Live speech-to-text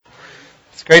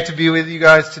It's great to be with you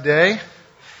guys today.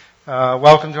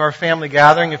 Welcome to our family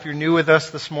gathering. If you're new with us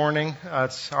this morning,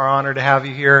 it's our honor to have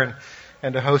you here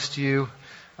and to host you.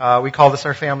 We call this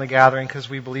our family gathering because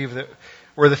we believe that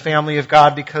we're the family of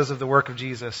God because of the work of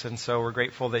Jesus, and so we're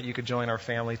grateful that you could join our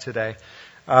family today.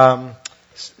 I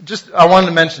wanted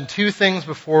to mention two things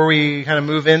before we kind of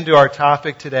move into our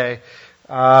topic today.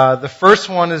 The first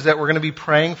one is that we're going to be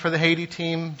praying for the Haiti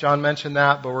team. John mentioned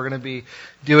that, but we're going to be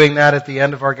doing that at the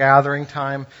end of our gathering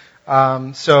time.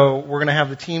 So we're going to have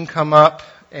the team come up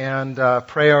and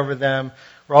pray over them.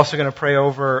 We're also going to pray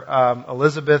over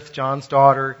Elizabeth, John's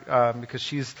daughter, because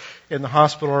she's in the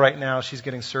hospital right now. She's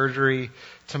getting surgery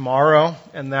tomorrow,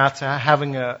 and that's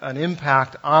having an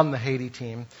impact on the Haiti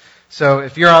team. So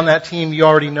if you're on that team, you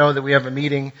already know that we have a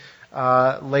meeting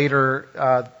later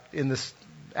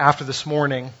after this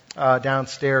morning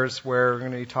downstairs where we're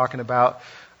going to be talking about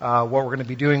what we're going to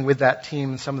be doing with that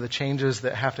team and some of the changes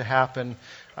that have to happen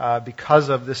because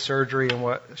of this surgery and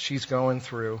what she's going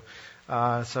through.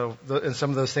 And some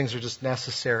of those things are just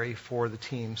necessary for the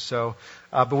team.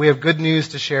 But we have good news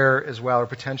to share as well, or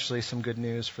potentially some good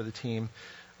news for the team.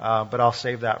 But I'll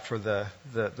save that for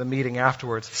the meeting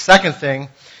afterwards. The second thing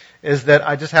is that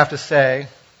I just have to say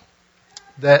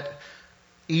that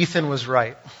Ethan was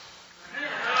right.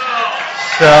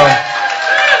 So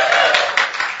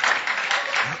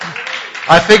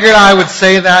I figured I would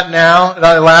say that now.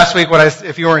 Last week,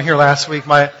 if you weren't here last week,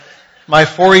 my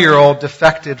 4-year-old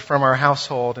defected from our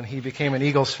household and he became an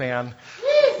Eagles fan.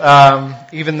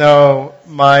 Even though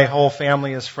my whole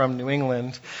family is from New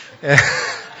England,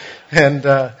 and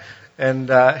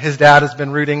his dad has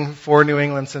been rooting for New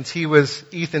England since he was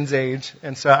Ethan's age,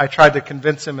 and so I tried to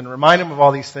convince him and remind him of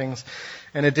all these things.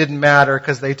 And it didn't matter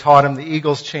because they taught him the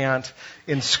Eagles chant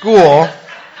in school.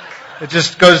 It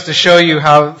just goes to show you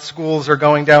how schools are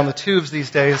going down the tubes these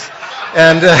days.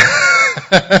 And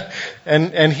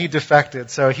he defected.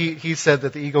 So he said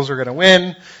that the Eagles were going to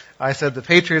win. I said the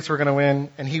Patriots were going to win,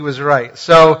 and he was right.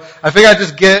 So I figured I'd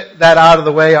just get that out of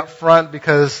the way up front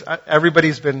because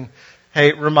everybody's been,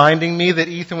 reminding me that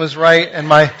Ethan was right.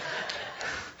 And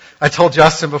I told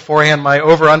Justin beforehand my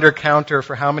over-under counter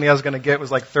for how many I was going to get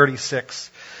was like 36.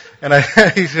 And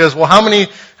he says, well, how many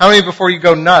before you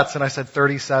go nuts? And I said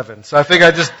 37. So I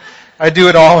figured I'd do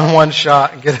it all in one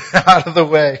shot and get it out of the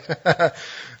way.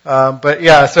 But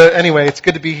yeah, so anyway, it's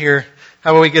good to be here. How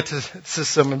about we get to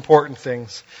some important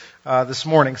things this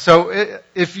morning? So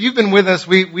if you've been with us,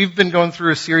 we've been going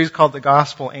through a series called The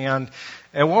Gospel and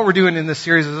what we're doing in this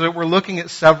series is that we're looking at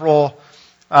several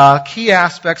key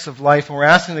aspects of life, and we're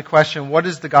asking the question, what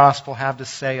does the gospel have to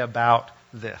say about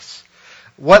this?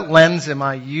 What lens am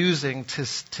I using to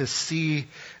see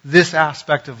this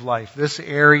aspect of life, this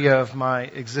area of my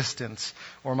existence,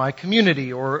 or my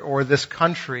community, or this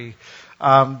country?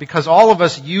 Because all of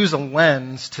us use a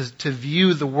lens to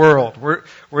view the world.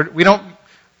 We don't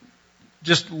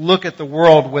just look at the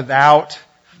world without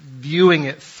viewing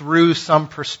it through some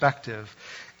perspective.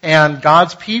 And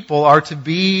God's people are to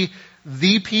be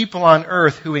the people on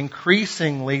earth who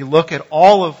increasingly look at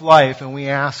all of life and we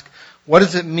ask, what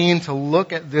does it mean to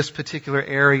look at this particular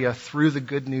area through the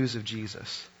good news of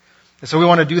Jesus? And so we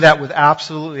want to do that with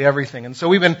absolutely everything. And so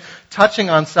we've been touching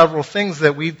on several things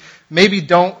that we maybe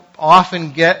don't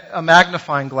often get a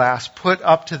magnifying glass put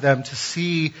up to them to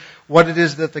see what it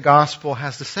is that the gospel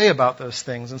has to say about those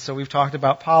things. And so we've talked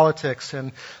about politics,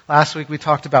 and last week we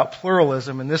talked about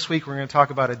pluralism, and this week we're going to talk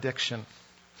about addiction.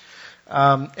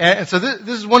 And so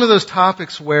this is one of those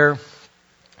topics where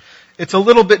it's a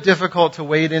little bit difficult to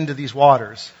wade into these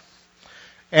waters.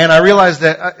 And I realize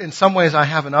that in some ways I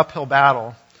have an uphill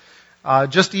battle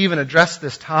just to even address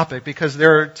this topic because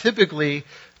there are typically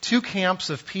two camps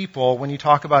of people when you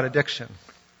talk about addiction.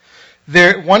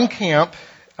 One camp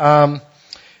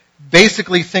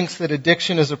basically thinks that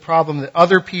addiction is a problem that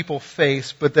other people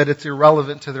face but that it's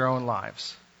irrelevant to their own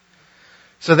lives.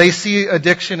 So they see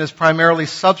addiction as primarily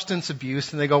substance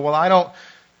abuse, and they go, well, I don't,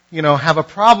 have a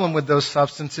problem with those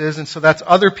substances, and so that's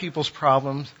other people's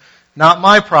problems, not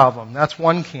my problem. That's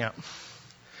one camp.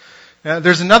 Now,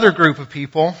 there's another group of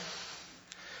people,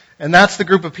 and that's the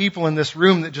group of people in this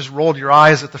room that just rolled your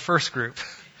eyes at the first group.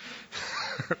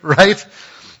 Right?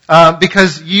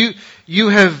 Because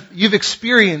you've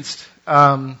experienced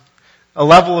a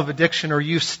level of addiction, or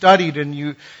you've studied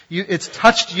and it's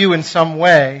touched you in some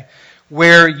way,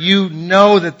 where you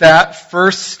know that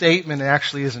first statement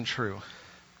actually isn't true.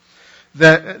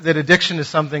 That addiction is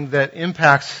something that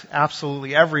impacts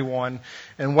absolutely everyone,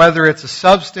 and whether it's a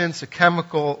substance, a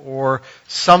chemical, or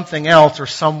something else, or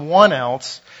someone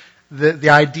else, the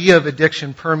idea of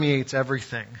addiction permeates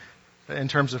everything in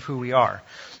terms of who we are.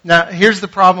 Now, here's the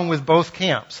problem with both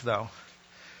camps, though.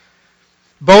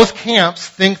 Both camps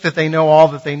think that they know all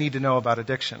that they need to know about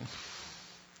addiction.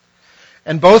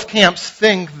 And both camps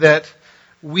think that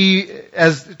we,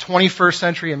 as 21st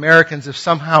century Americans, have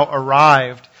somehow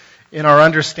arrived in our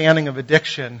understanding of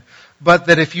addiction, but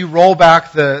that if you roll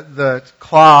back the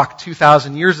clock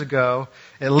 2,000 years ago,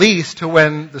 at least to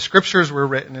when the scriptures were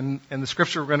written, and the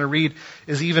scripture we're going to read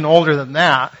is even older than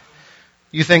that,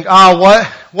 you think,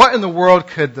 what in the world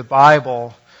could the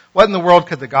Bible, what in the world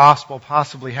could the gospel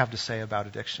possibly have to say about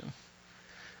addiction?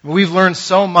 We've learned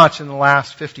so much in the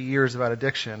last 50 years about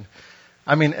addiction.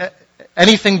 I mean,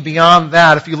 anything beyond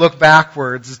that, if you look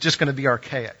backwards, is just going to be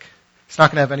archaic. It's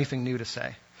not going to have anything new to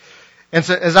say. And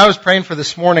so as I was praying for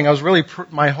this morning,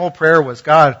 my whole prayer was,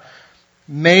 God,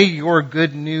 may your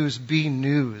good news be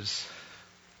news.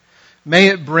 May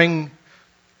it bring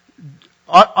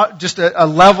just a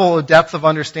level of depth of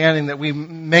understanding that we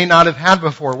may not have had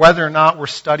before, whether or not we're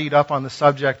studied up on the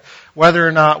subject, whether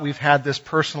or not we've had this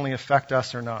personally affect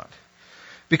us or not.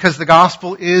 Because the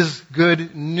gospel is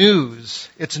good news.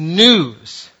 It's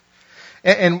news.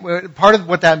 And part of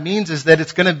what that means is that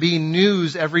it's going to be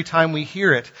news every time we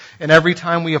hear it and every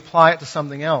time we apply it to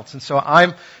something else. And so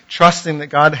I'm trusting that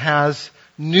God has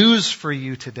news for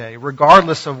you today,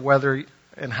 regardless of whether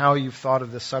and how you've thought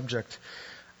of this subject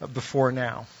before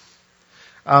now.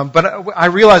 But I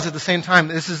realize at the same time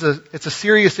it's a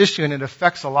serious issue and it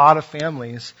affects a lot of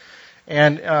families.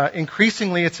 And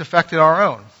increasingly it's affected our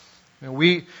own. You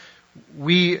know,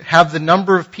 we have the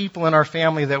number of people in our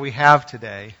family that we have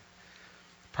today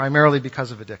primarily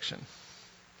because of addiction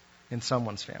in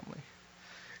someone's family.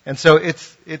 And so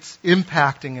it's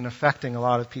impacting and affecting a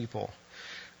lot of people,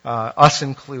 us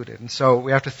included. And so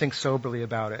we have to think soberly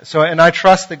about it. And I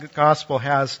trust that the gospel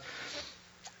has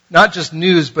not just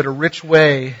news, but a rich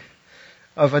way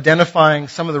of identifying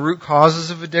some of the root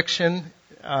causes of addiction,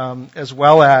 as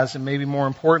well as, and maybe more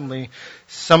importantly,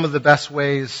 some of the best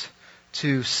ways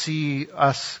to see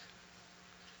us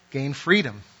gain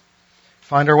freedom,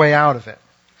 find our way out of it.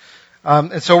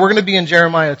 And so we're going to be in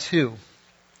Jeremiah 2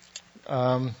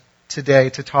 today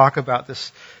to talk about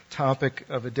this topic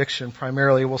of addiction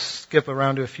primarily. We'll skip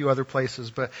around to a few other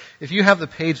places, but if you have the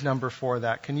page number for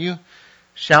that, can you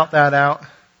shout that out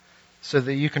so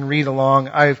that you can read along?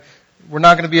 We're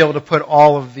not going to be able to put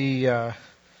all of the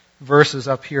verses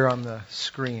up here on the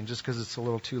screen just because it's a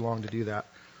little too long to do that.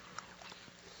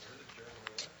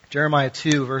 Jeremiah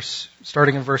 2,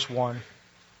 starting in verse 1.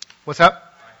 What's that?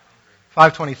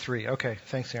 5:23. Okay,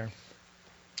 thanks, Aaron.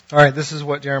 All right, this is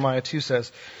what Jeremiah 2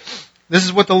 says. This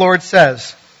is what the Lord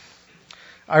says.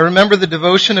 I remember the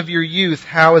devotion of your youth,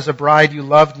 how as a bride you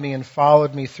loved me and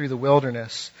followed me through the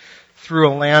wilderness, through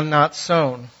a land not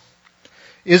sown.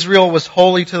 Israel was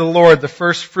holy to the Lord, the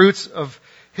first fruits of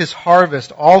his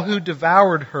harvest. All who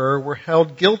devoured her were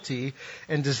held guilty,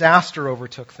 and disaster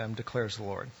overtook them, declares the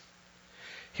Lord.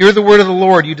 Hear the word of the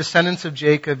Lord, you descendants of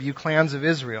Jacob, you clans of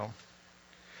Israel.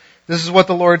 This is what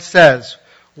the Lord says.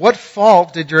 What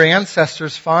fault did your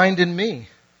ancestors find in me,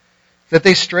 that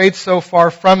they strayed so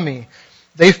far from me?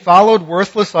 They followed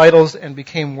worthless idols and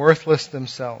became worthless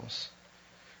themselves.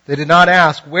 They did not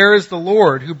ask, where is the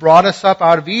Lord who brought us up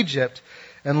out of Egypt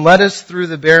and led us through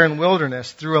the barren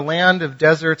wilderness, through a land of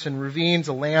deserts and ravines,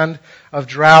 a land of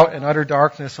drought and utter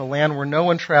darkness, a land where no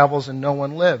one travels and no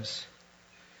one lives?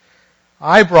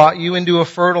 I brought you into a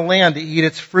fertile land to eat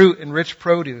its fruit and rich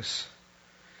produce.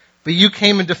 But you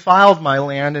came and defiled my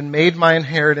land and made my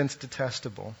inheritance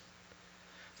detestable.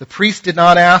 The priests did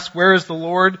not ask, where is the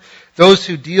Lord? Those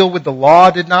who deal with the law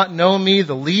did not know me.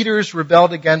 The leaders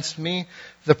rebelled against me.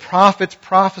 The prophets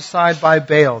prophesied by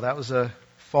Baal. That was a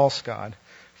false god,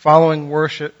 following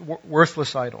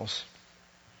worthless idols.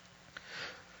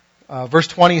 Verse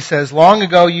 20 says, long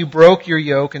ago you broke your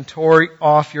yoke and tore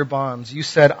off your bonds. You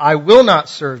said, I will not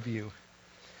serve you.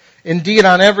 Indeed,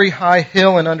 on every high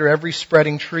hill and under every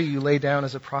spreading tree you lay down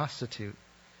as a prostitute.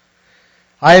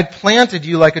 I had planted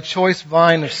you like a choice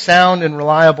vine of sound and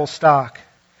reliable stock.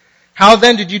 How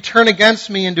then did you turn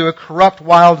against me into a corrupt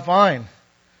wild vine?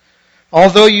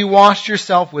 Although you washed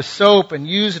yourself with soap and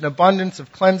used an abundance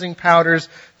of cleansing powders,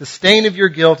 the stain of your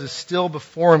guilt is still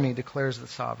before me, declares the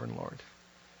sovereign Lord.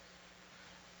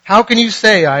 How can you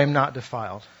say I am not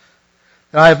defiled,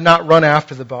 that I have not run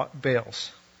after the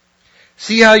Baals?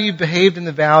 See how you behaved in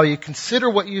the valley. Consider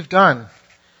what you've done.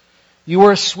 You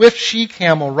were a swift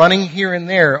she-camel running here and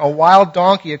there, a wild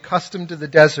donkey accustomed to the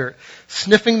desert,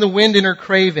 sniffing the wind in her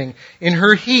craving. In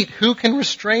her heat, who can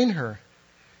restrain her?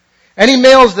 Any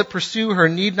males that pursue her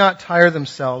need not tire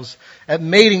themselves. At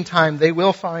mating time, they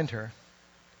will find her.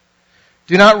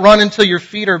 Do not run until your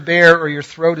feet are bare or your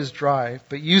throat is dry.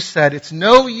 But you said, it's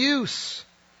no use.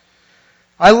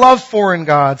 I love foreign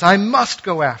gods. I must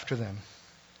go after them.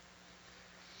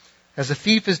 As a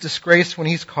thief is disgraced when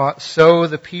he's caught, so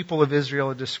the people of Israel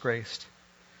are disgraced.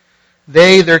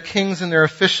 They, their kings and their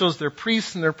officials, their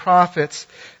priests and their prophets,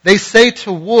 they say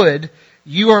to wood,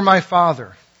 you are my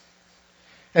father.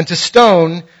 And to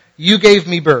stone, you gave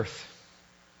me birth.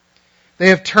 They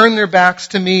have turned their backs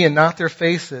to me and not their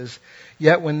faces.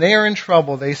 Yet when they are in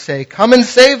trouble, they say, come and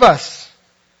save us.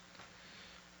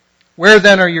 Where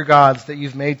then are your gods that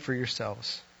you've made for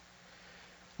yourselves?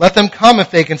 Let them come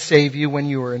if they can save you when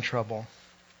you are in trouble.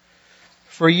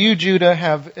 For you, Judah,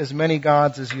 have as many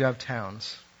gods as you have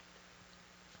towns.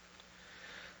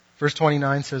 Verse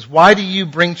 29 says, why do you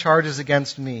bring charges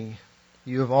against me?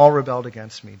 You have all rebelled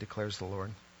against me, declares the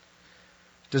Lord.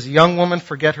 Does a young woman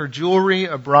forget her jewelry,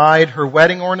 a bride, her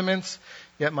wedding ornaments?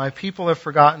 Yet my people have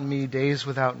forgotten me days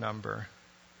without number.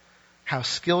 How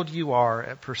skilled you are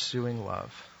at pursuing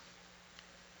love.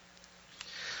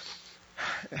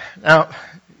 Now,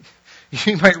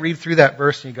 you might read through that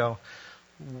verse and you go,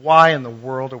 why in the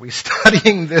world are we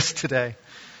studying this today?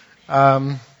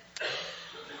 Or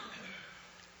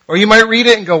you might read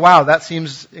it and go, wow, that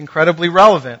seems incredibly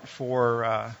relevant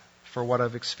for what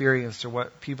I've experienced or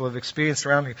what people have experienced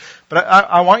around here. But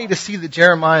I want you to see that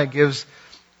Jeremiah gives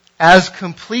as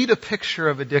complete a picture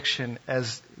of addiction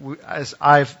as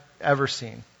I've ever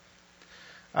seen.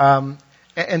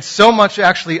 And so much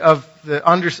actually of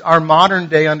our modern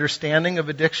day understanding of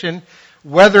addiction,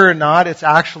 whether or not it's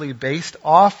actually based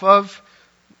off of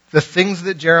the things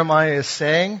that Jeremiah is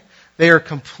saying, they are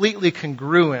completely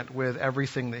congruent with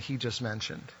everything that he just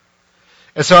mentioned.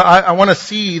 And so I want to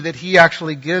see that he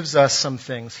actually gives us some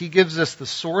things. He gives us the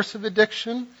source of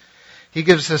addiction, he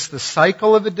gives us the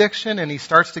cycle of addiction, and he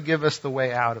starts to give us the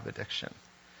way out of addiction.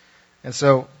 And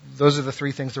so those are the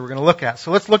three things that we're going to look at.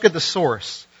 So let's look at the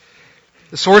source.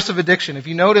 The source of addiction. If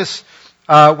you notice,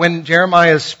 when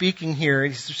Jeremiah is speaking here,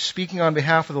 he's speaking on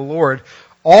behalf of the Lord,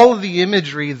 all of the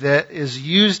imagery that is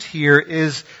used here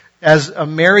is as a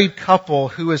married couple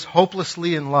who is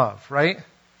hopelessly in love, right?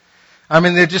 I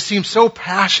mean, they just seem so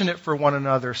passionate for one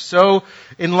another, so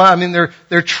in love. I mean,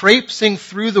 they're traipsing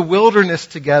through the wilderness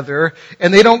together,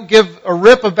 and they don't give a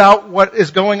rip about what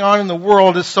is going on in the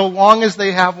world as so long as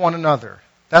they have one another.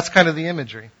 That's kind of the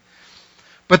imagery.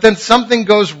 But then something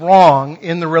goes wrong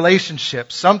in the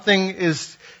relationship. Something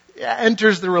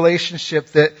enters the relationship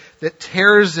that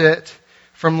tears it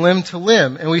from limb to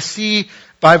limb. And we see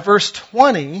by verse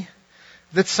 20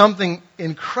 that something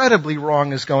incredibly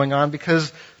wrong is going on,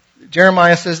 because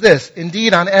Jeremiah says this,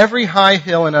 indeed, on every high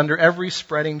hill and under every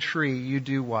spreading tree, you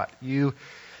do what? You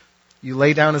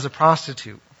lay down as a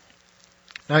prostitute.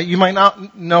 Now, you might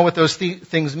not know what those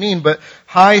things mean, but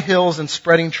high hills and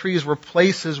spreading trees were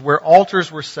places where altars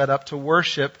were set up to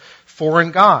worship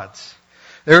foreign gods.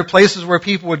 There were places where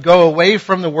people would go away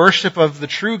from the worship of the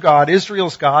true God,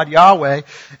 Israel's God, Yahweh,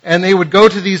 and they would go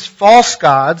to these false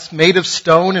gods made of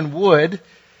stone and wood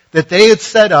that they had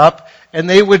set up, and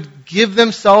they would give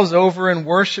themselves over and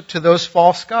worship to those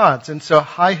false gods. And so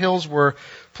high hills were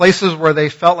places where they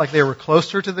felt like they were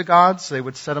closer to the gods. They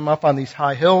would set them up on these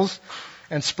high hills.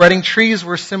 And spreading trees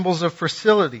were symbols of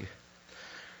fertility.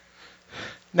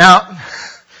 Now,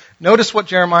 notice what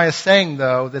Jeremiah is saying,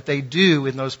 though, that they do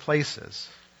in those places.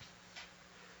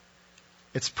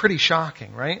 It's pretty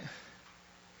shocking, right?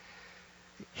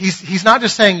 He's not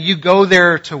just saying you go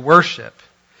there to worship.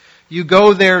 You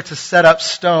go there to set up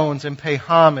stones and pay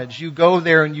homage. You go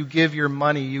there and you give your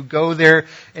money. You go there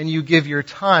and you give your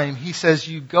time. He says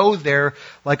you go there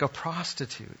like a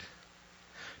prostitute.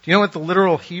 Do you know what the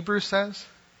literal Hebrew says?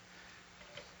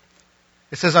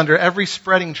 It says, under every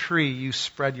spreading tree, you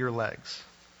spread your legs.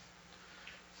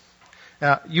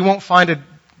 Now, you won't find a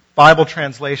Bible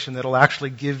translation that'll actually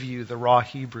give you the raw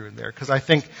Hebrew there, because I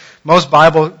think most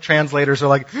Bible translators are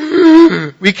like,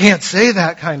 we can't say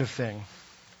that kind of thing.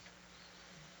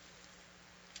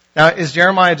 Now, is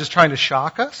Jeremiah just trying to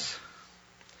shock us?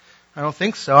 I don't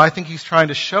think so. I think he's trying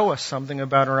to show us something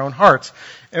about our own hearts.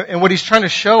 And what he's trying to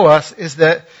show us is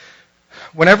that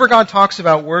whenever God talks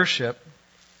about worship,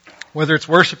 whether it's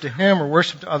worship to Him or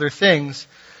worship to other things,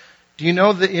 do you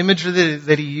know the imagery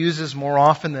that He uses more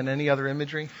often than any other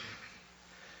imagery?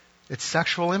 It's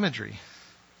sexual imagery.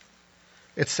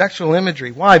 It's sexual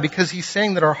imagery. Why? Because He's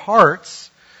saying that our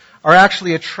hearts are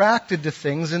actually attracted to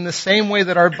things in the same way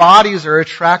that our bodies are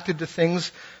attracted to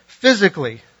things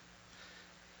physically.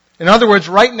 In other words,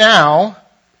 right now,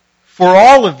 for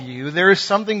all of you, there is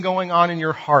something going on in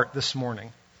your heart this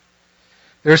morning.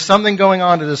 There's something going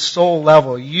on at a soul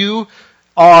level. You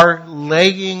are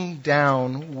laying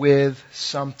down with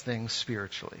something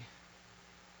spiritually.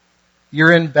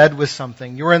 You're in bed with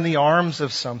something. You're in the arms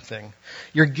of something.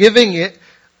 You're giving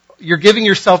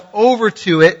yourself over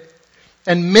to it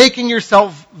and making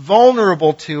yourself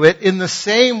vulnerable to it in the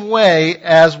same way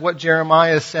as what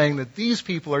Jeremiah is saying that these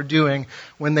people are doing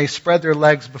when they spread their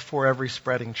legs before every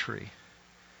spreading tree.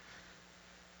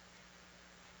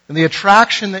 And the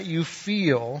attraction that you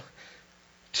feel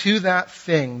to that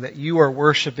thing that you are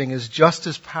worshiping is just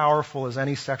as powerful as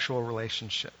any sexual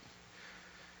relationship,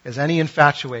 as any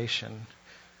infatuation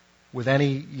with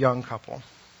any young couple.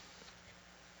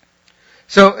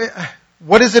 So,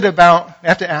 what is it about, I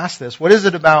have to ask this, what is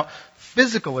it about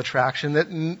physical attraction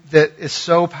that is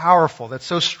so powerful, that's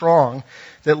so strong,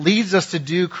 that leads us to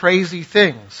do crazy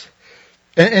things?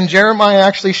 And Jeremiah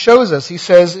actually shows us. He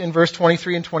says in verse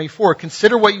 23 and 24,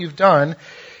 consider what you've done.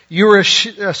 You were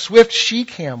a swift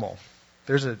she-camel.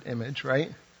 There's an image,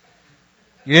 right?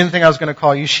 You didn't think I was going to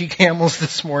call you she-camels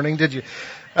this morning, did you?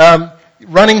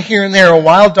 Running here and there, a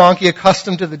wild donkey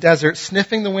accustomed to the desert,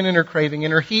 sniffing the wind in her craving.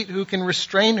 In her heat, who can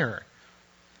restrain her?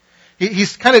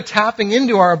 He's kind of tapping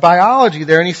into our biology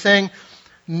there, and he's saying,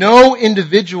 no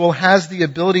individual has the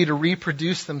ability to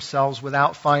reproduce themselves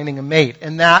without finding a mate.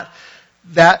 And that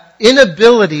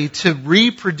inability to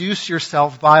reproduce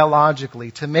yourself biologically,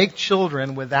 to make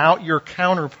children without your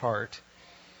counterpart,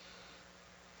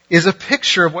 is a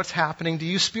picture of what's happening to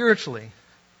you spiritually.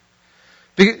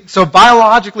 So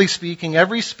biologically speaking,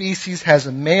 every species has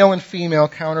a male and female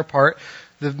counterpart.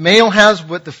 The male has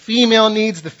what the female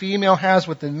needs, the female has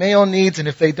what the male needs, and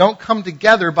if they don't come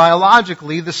together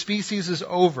biologically, the species is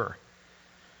over.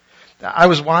 I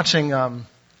was watching, how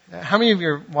many of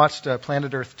you watched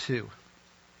Planet Earth 2?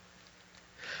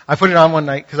 I put it on one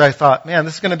night because I thought, man,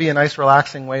 this is going to be a nice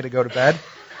relaxing way to go to bed.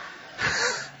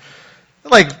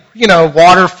 Like,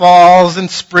 waterfalls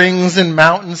and springs and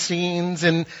mountain scenes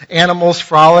and animals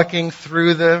frolicking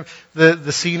through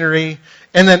the scenery.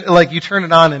 And then, you turn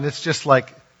it on and it's just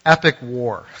like epic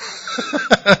war.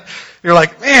 You're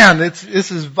like, man,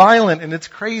 this is violent and it's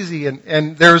crazy.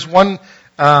 And there's one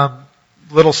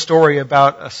little story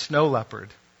about a snow leopard.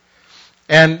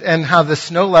 And how the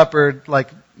snow leopard,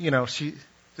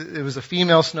 it was a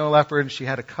female snow leopard and she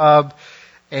had a cub.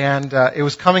 And it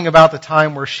was coming about the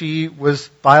time where she was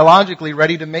biologically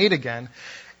ready to mate again.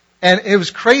 And it was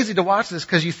crazy to watch this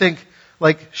because you think,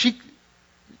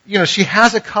 she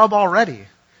has a cub already.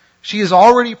 She has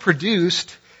already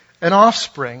produced an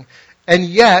offspring. And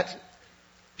yet,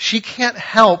 she can't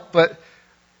help but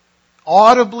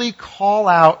audibly call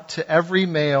out to every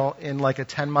male in a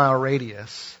 10-mile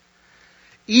radius.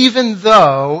 Even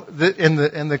though,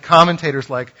 and the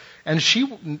commentator's and she,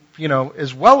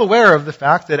 is well aware of the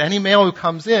fact that any male who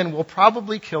comes in will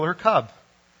probably kill her cub.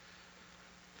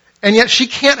 And yet she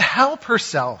can't help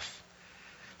herself.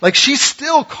 She's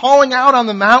still calling out on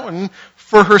the mountain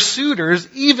for her suitors,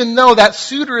 even though that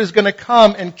suitor is going to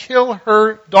come and kill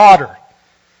her daughter.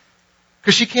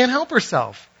 Because she can't help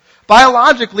herself.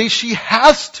 Biologically, she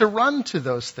has to run to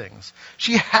those things.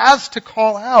 She has to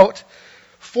call out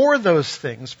for those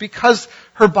things because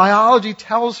her biology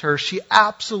tells her she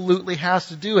absolutely has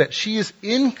to do it. She is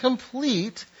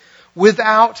incomplete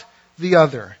without the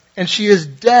other. And she is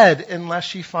dead unless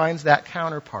she finds that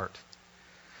counterpart.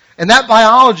 And that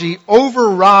biology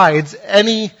overrides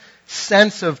any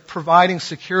sense of providing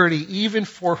security even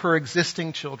for her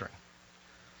existing children.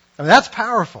 I mean, that's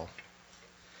powerful.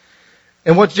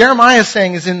 And what Jeremiah is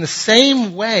saying is in the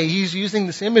same way he's using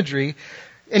this imagery.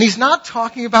 And he's not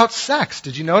talking about sex.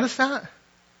 Did you notice that?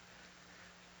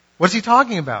 What's he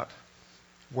talking about?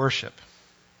 Worship.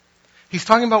 He's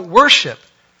talking about worship.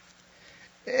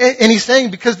 And he's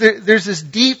saying because there's this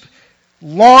deep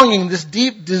longing, this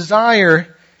deep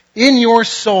desire in your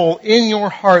soul, in your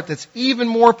heart, that's even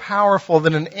more powerful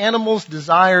than an animal's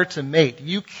desire to mate.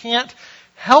 You can't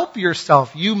help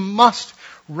yourself. You must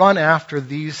run after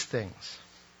these things.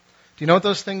 Do you know what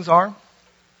those things are?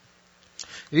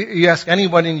 You ask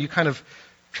anybody and you kind of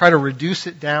try to reduce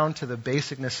it down to the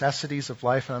basic necessities of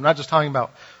life. And I'm not just talking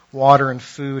about water and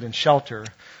food and shelter,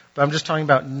 but I'm just talking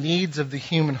about needs of the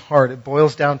human heart. It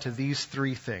boils down to these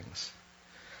three things: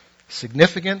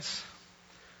 significance,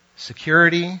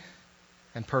 security,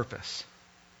 and purpose.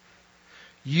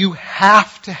 You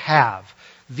have to have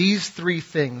these three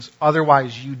things,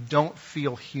 otherwise you don't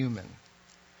feel human.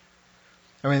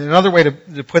 I mean, another way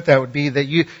to put that would be that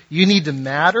you need to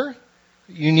matter,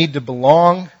 you need to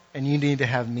belong, and you need to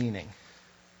have meaning.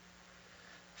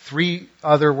 Three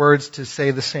other words to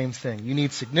say the same thing. You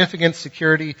need significance,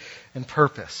 security, and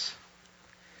purpose.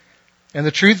 And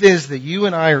the truth is that you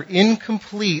and I are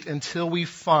incomplete until we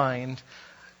find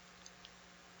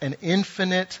an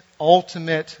infinite,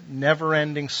 ultimate,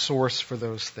 never-ending source for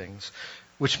those things.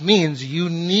 Which means you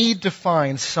need to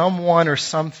find someone or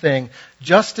something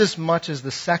just as much as the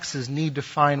sexes need to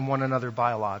find one another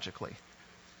biologically.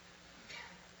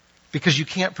 Because you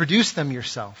can't produce them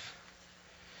yourself.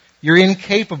 You're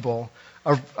incapable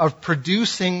of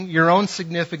producing your own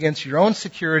significance, your own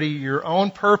security, your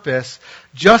own purpose,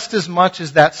 just as much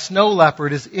as that snow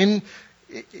leopard is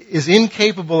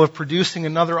incapable of producing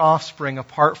another offspring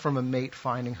apart from a mate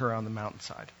finding her on the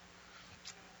mountainside.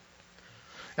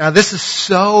 Now, this is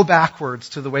so backwards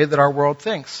to the way that our world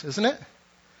thinks, isn't it?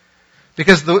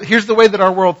 Because here's the way that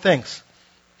our world thinks.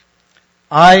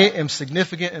 I am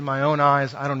significant in my own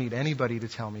eyes. I don't need anybody to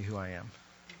tell me who I am.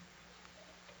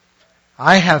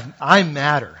 I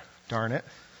matter, darn it.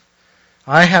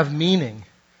 I have meaning.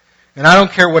 And I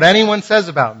don't care what anyone says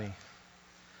about me.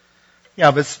 Yeah,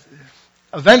 but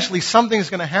eventually something's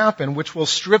going to happen which will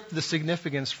strip the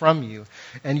significance from you,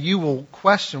 and you will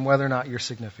question whether or not you're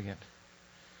significant.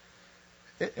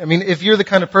 I mean, if you're the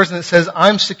kind of person that says,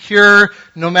 I'm secure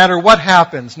no matter what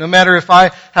happens, no matter if I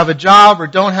have a job or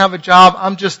don't have a job,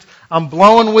 I'm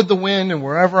blowing with the wind, and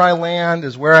wherever I land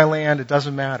is where I land, it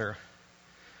doesn't matter.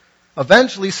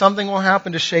 Eventually something will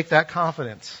happen to shake that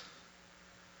confidence.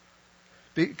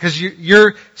 Because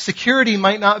your security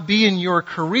might not be in your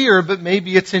career, but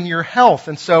maybe it's in your health.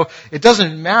 And so it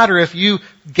doesn't matter if you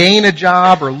gain a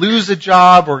job or lose a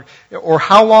job or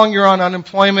how long you're on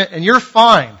unemployment, and you're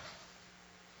fine.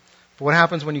 But what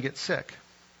happens when you get sick?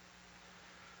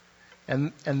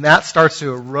 And that starts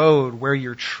to erode where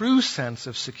your true sense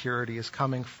of security is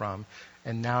coming from,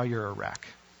 and now you're a wreck.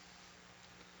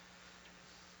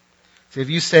 So if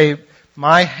you say,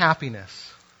 my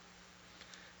happiness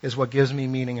is what gives me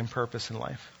meaning and purpose in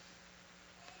life,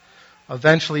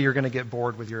 eventually you're going to get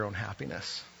bored with your own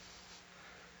happiness.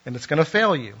 And it's going to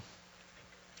fail you.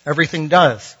 Everything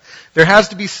does. There has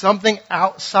to be something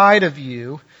outside of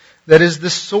you that is the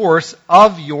source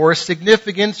of your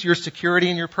significance, your security,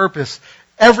 and your purpose.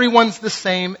 Everyone's the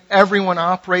same. Everyone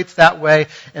operates that way.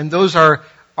 And those are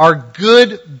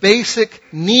good, basic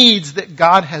needs that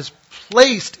God has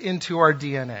placed into our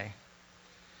DNA.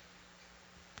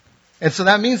 And so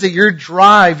that means that your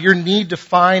drive, your need to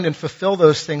find and fulfill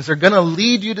those things are going to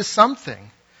lead you to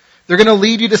something. They're going to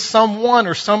lead you to someone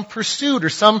or some pursuit or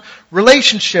some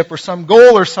relationship or some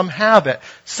goal or some habit.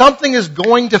 Something is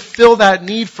going to fill that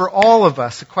need for all of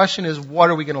us. The question is, what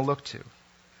are we going to look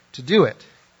to do it?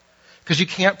 Because you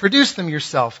can't produce them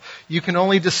yourself. You can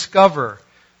only discover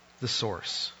the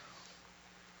source.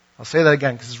 I'll say that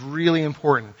again because it's really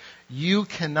important. You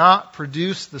cannot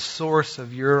produce the source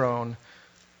of your own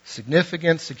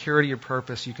significance, security, or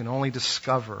purpose. You can only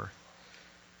discover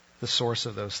the source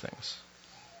of those things.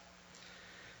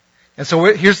 And so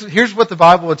here's what the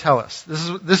Bible would tell us.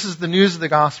 This is the news of the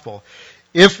gospel.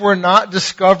 If we're not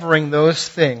discovering those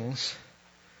things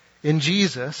in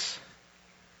Jesus,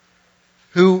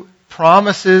 who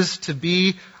promises to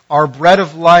be our bread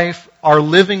of life, our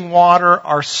living water,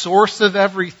 our source of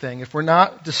everything, if we're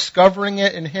not discovering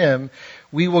it in Him,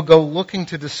 we will go looking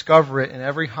to discover it in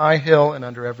every high hill and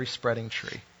under every spreading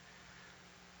tree.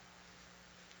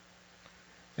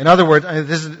 In other words,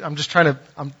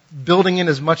 I'm building in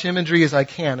as much imagery as I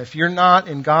can. If you're not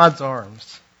in God's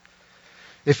arms,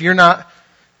 if you're not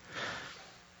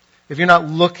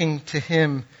looking to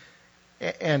Him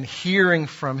and hearing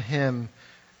from Him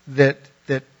that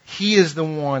He is the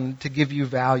one to give you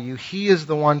value. He is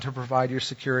the one to provide your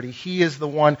security. He is the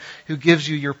one who gives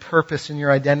you your purpose and your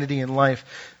identity in life.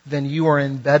 Then you are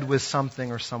in bed with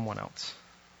something or someone else.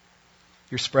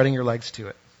 You're spreading your legs to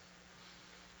it.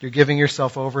 You're giving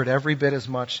yourself over to every bit as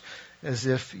much as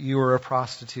if you were a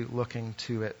prostitute looking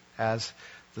to it as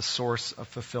the source of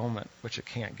fulfillment, which it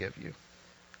can't give you.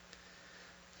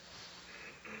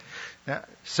 Now,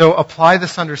 so apply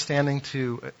this understanding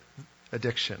to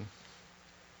addiction.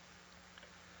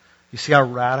 You see how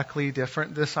radically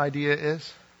different this idea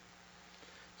is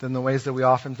than the ways that we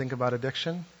often think about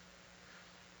addiction?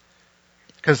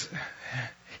 Because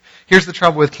here's the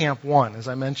trouble with Camp 1, as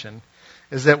I mentioned,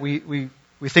 is that we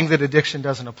think that addiction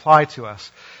doesn't apply to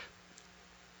us.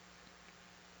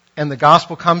 And the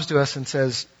gospel comes to us and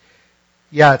says,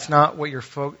 yeah, it's not what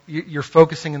you're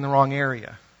focusing in the wrong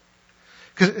area.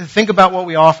 Because think about what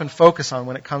we often focus on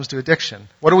when it comes to addiction.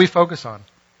 What do we focus on?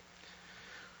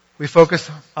 We focus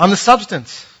on the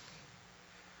substance.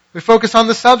 We focus on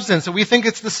the substance, and we think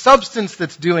it's the substance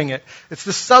that's doing it. It's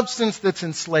the substance that's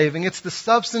enslaving. It's the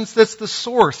substance that's the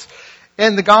source.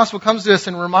 And the gospel comes to us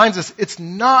and reminds us it's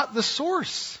not the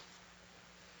source.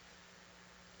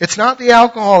 It's not the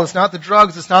alcohol, it's not the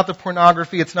drugs, it's not the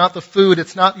pornography, it's not the food,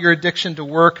 it's not your addiction to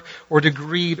work or to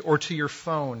greed or to your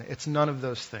phone. It's none of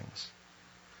those things.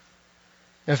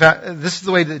 In fact, this is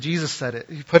the way that Jesus said it.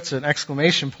 He puts an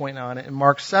exclamation point on it in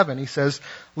Mark 7. He says,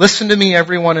 "Listen to me,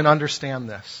 everyone, and understand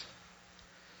this.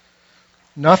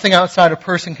 Nothing outside a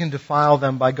person can defile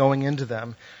them by going into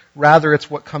them. Rather,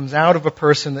 it's what comes out of a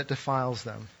person that defiles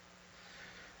them.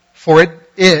 For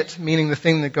it, meaning the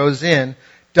thing that goes in,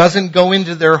 doesn't go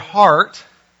into their heart."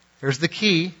 There's the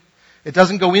key. It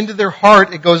doesn't go into their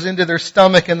heart, it goes into their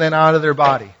stomach and then out of their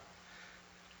body.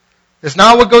 It's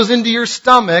not what goes into your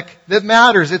stomach that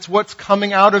matters. It's what's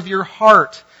coming out of your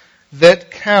heart that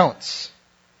counts.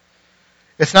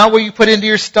 It's not what you put into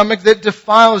your stomach that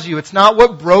defiles you. It's not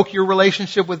what broke your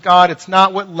relationship with God. It's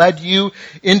not what led you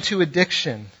into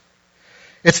addiction.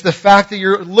 It's the fact that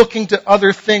you're looking to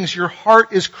other things. Your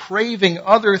heart is craving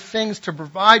other things to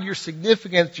provide your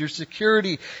significance, your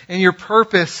security, and your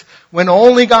purpose when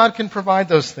only God can provide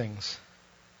those things.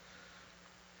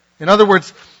 In other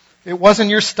words, it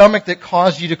wasn't your stomach that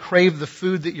caused you to crave the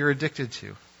food that you're addicted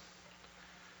to.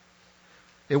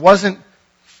 It wasn't,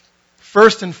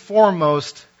 first and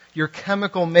foremost, your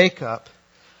chemical makeup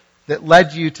that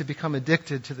led you to become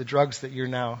addicted to the drugs that you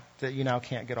now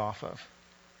can't get off of.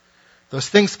 Those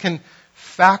things can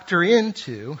factor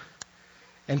into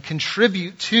and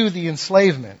contribute to the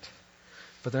enslavement,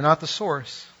 but they're not the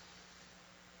source.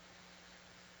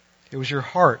 It was your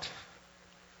heart.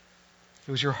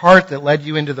 It was your heart that led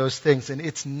you into those things and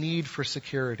its need for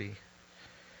security.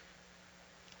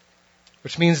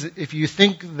 Which means that if you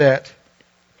think that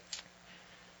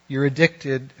you're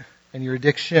addicted and your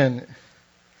addiction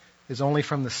is only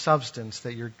from the substance,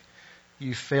 that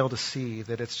you fail to see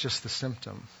that it's just the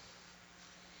symptom.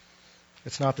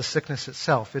 It's not the sickness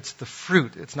itself. It's the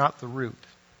fruit. It's not the root.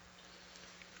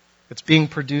 It's being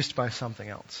produced by something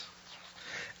else.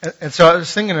 And so I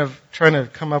was thinking of trying to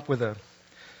come up with a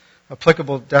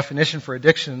applicable definition for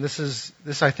addiction.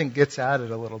 This I think gets at it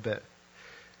a little bit.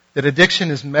 That addiction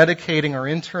is medicating our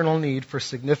internal need for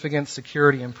significance,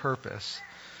 security, and purpose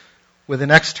with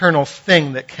an external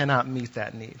thing that cannot meet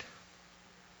that need.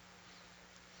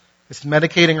 It's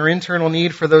medicating our internal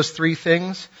need for those three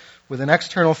things with an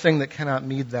external thing that cannot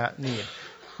meet that need.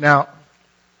 Now,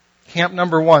 camp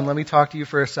number 1, let me talk to you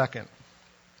for a second.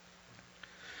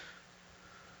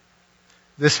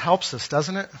 This helps us,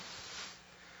 doesn't it?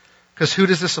 Because who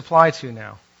does this apply to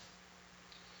now?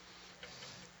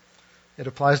 It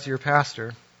applies to your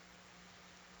pastor.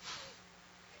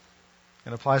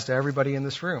 It applies to everybody in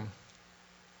this room.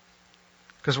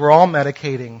 Because we're all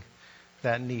medicating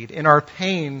that need. In our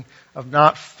pain of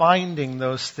not finding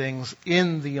those things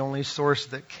in the only source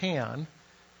that can,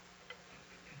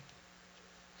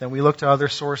 then we look to other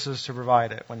sources to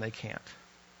provide it when they can't.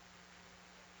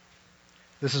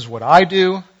 This is what I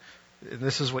do, and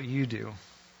this is what you do,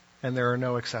 and there are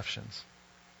no exceptions.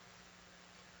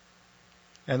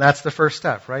 And that's the first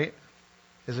step, right?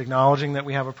 Is acknowledging that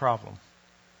we have a problem.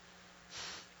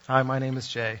 Hi, my name is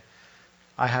Jay.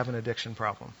 I have an addiction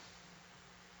problem.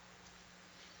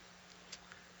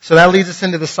 So that leads us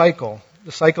into the cycle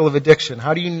of addiction.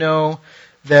 How do you know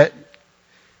that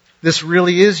this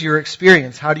really is your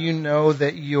experience? How do you know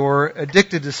that you're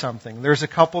addicted to something? There's a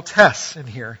couple tests in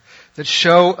here that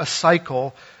show a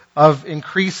cycle of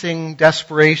increasing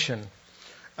desperation.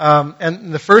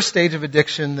 And the first stage of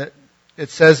addiction that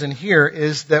it says in here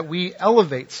is that we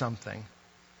elevate something.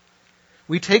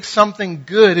 We take something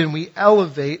good and we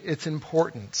elevate its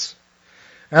importance.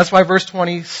 And that's why verse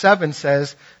 27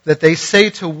 says that they say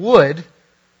to wood,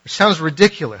 which sounds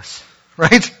ridiculous,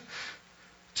 right?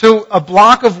 To a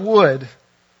block of wood,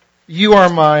 you are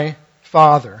my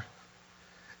father.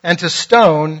 And to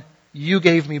stone, you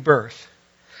gave me birth.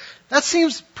 That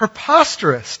seems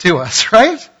preposterous to us,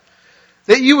 right?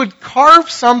 That you would carve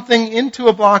something into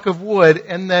a block of wood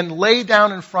and then lay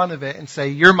down in front of it and say,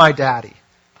 you're my daddy.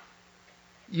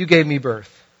 You gave me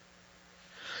birth.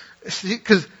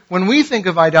 Because when we think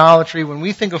of idolatry, when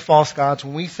we think of false gods,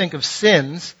 when we think of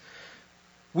sins,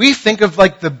 we think of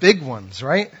like the big ones,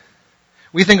 right?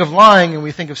 We think of lying and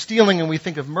we think of stealing and we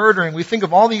think of murdering. We think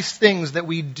of all these things that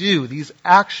we do, these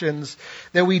actions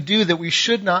that we do that we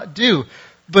should not do.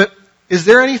 But is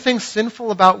there anything sinful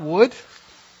about wood?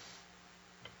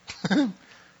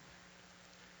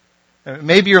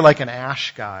 Maybe you're like an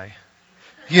ash guy,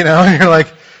 and you're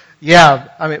like,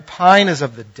 yeah, pine is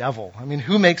of the devil.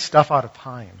 Who makes stuff out of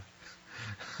pine?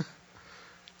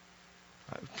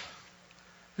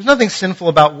 There's nothing sinful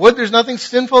about wood. There's nothing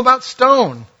sinful about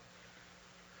stone.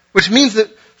 Which means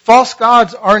that false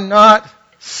gods are not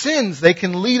sins. They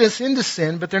can lead us into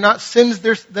sin, but they're not sins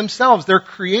themselves. They're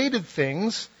created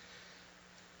things.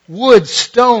 Wood,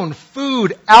 stone,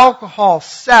 food, alcohol,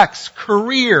 sex,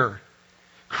 career.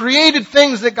 Created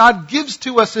things that God gives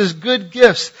to us as good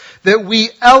gifts that we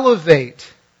elevate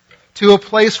to a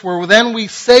place where then we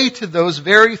say to those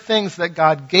very things that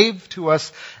God gave to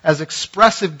us as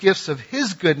expressive gifts of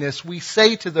His goodness, we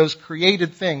say to those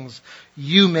created things,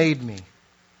 you made me.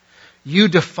 You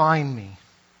define me.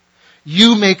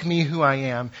 You make me who I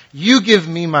am. You give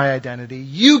me my identity.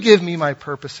 You give me my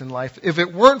purpose in life. If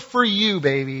it weren't for you,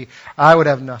 baby, I would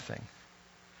have nothing.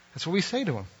 That's what we say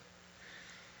to Him.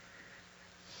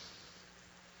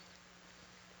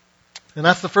 And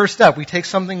that's the first step. We take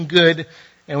something good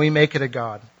and we make it a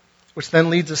god. Which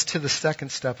then leads us to the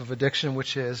second step of addiction,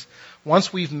 which is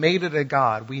once we've made it a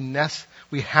god, we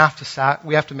have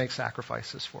to make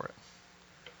sacrifices for it.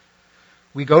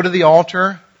 We go to the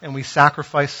altar and we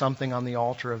sacrifice something on the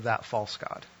altar of that false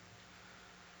god.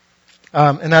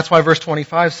 And that's why verse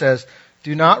 25 says,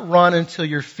 do not run until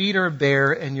your feet are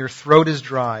bare and your throat is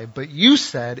dry. But you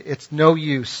said, it's no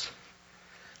use.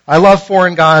 I love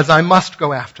foreign gods. I must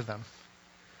go after them.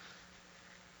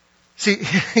 See,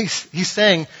 he's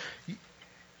saying,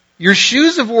 your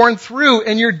shoes have worn through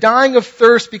and you're dying of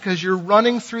thirst because you're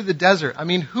running through the desert. I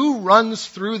mean, who runs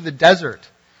through the desert?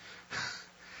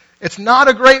 It's not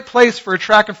a great place for a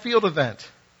track and field event.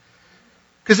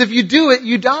 Because if you do it,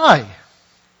 you die.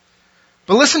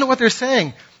 But listen to what they're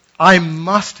saying. I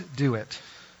must do it.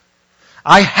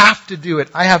 I have to do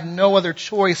it. I have no other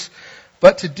choice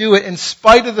but to do it in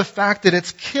spite of the fact that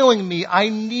it's killing me. I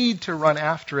need to run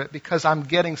after it because I'm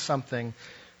getting something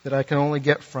that I can only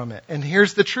get from it. And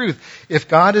here's the truth. If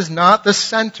God is not the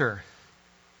center,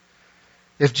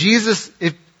 if Jesus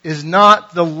is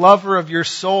not the lover of your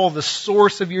soul, the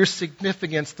source of your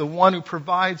significance, the one who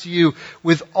provides you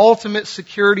with ultimate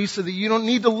security so that you don't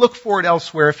need to look for it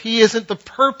elsewhere, if He isn't the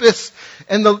purpose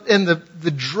and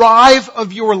the drive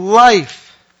of your life,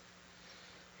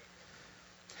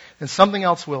 then something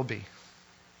else will be.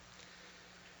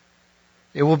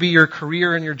 It will be your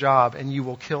career and your job, and you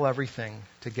will kill everything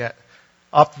to get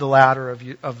up the ladder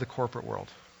of the corporate world.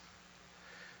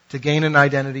 To gain an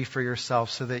identity for yourself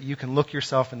so that you can look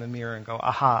yourself in the mirror and go,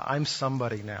 aha, I'm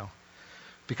somebody now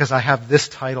because I have this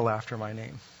title after my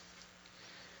name.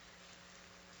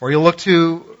 Or you'll look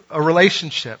to a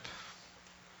relationship.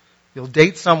 You'll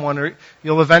date someone or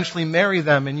you'll eventually marry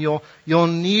them and you'll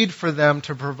need for them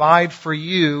to provide for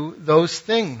you those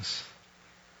things.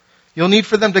 You'll need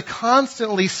for them to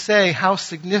constantly say how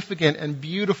significant and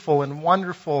beautiful and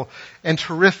wonderful and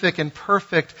terrific and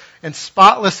perfect and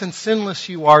spotless and sinless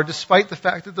you are, despite the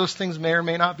fact that those things may or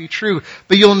may not be true.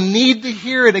 But you'll need to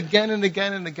hear it again and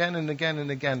again and again and again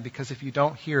and again, because if you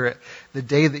don't hear it, the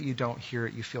day that you don't hear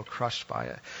it, you feel crushed by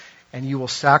it. And you will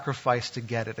sacrifice to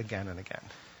get it again and again,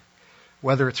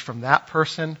 whether it's from that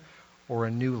person or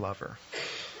a new lover.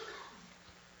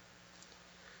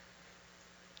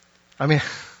 I mean,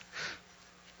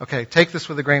 okay, take this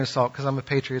with a grain of salt because I'm a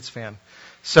Patriots fan.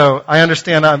 So I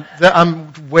understand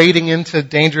I'm wading into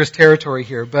dangerous territory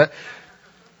here, but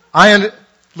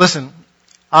listen,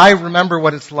 I remember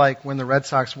what it's like when the Red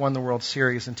Sox won the World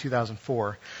Series in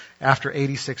 2004 after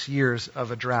 86 years of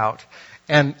a drought,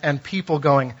 and people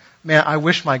going, man, I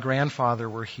wish my grandfather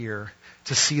were here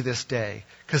to see this day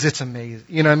because it's amazing.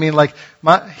 You know what I mean? Like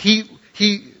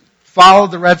he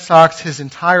followed the Red Sox his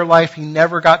entire life. He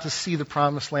never got to see the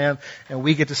Promised Land, and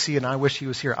we get to see it, and I wish he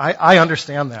was here. I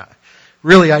understand that.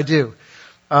 Really, I do.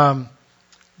 But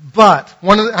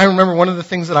I remember one of the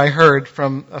things that I heard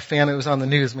from a fan that was on the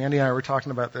news, Mandy and I were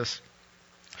talking about this,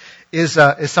 is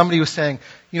somebody was saying,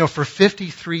 for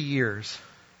 53 years,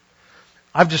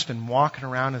 I've just been walking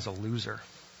around as a loser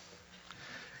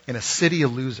in a city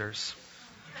of losers.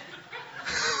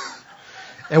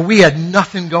 And we had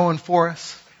nothing going for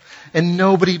us. And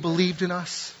nobody believed in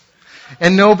us.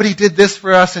 And nobody did this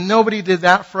for us. And nobody did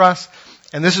that for us.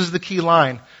 And this is the key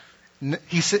line.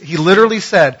 He literally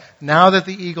said, now that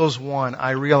the Eagles won,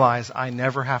 I realize I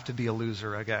never have to be a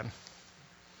loser again.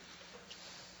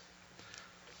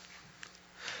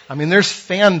 I mean, there's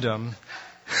fandom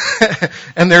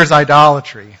and there's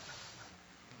idolatry.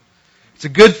 It's a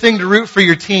good thing to root for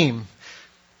your team,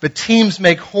 but teams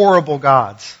make horrible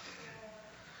gods.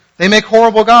 They make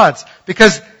horrible gods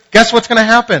because guess what's going to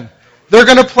happen? They're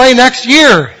going to play next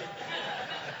year.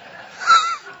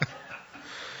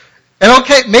 And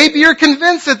okay, maybe you're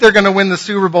convinced that they're going to win the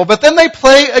Super Bowl, but then they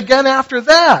play again after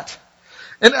that.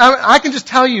 And I can just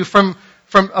tell you from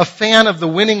a fan of the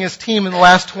winningest team in the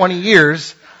last 20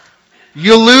 years,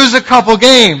 you lose a couple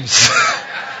games.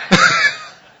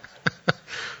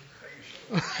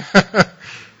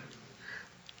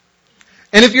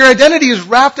 And if your identity is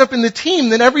wrapped up in the team,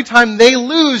 then every time they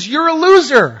lose, you're a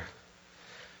loser.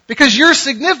 Because your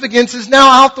significance is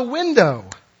now out the window.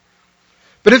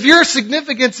 But if your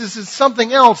significance is in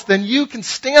something else, then you can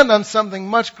stand on something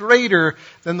much greater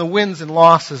than the wins and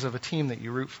losses of a team that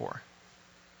you root for.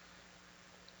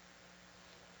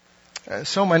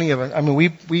 So many of us,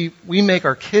 we make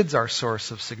our kids our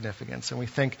source of significance, and we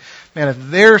think, man, if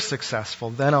they're successful,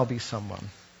 then I'll be someone.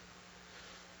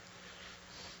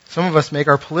 Some of us make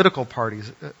our political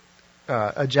parties'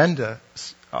 agenda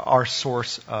our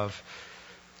source of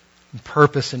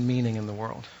purpose and meaning in the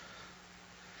world.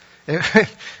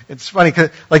 It's funny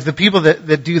because, like, the people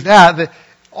that do that,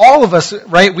 all of us,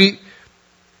 right?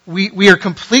 We are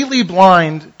completely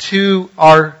blind to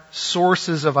our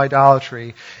sources of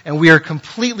idolatry, and we are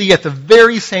completely at the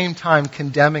very same time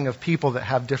condemning of people that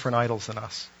have different idols than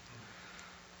us.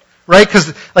 Right?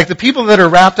 Because, like, the people that are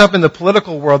wrapped up in the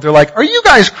political world, they're like, are you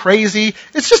guys crazy?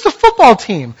 It's just a football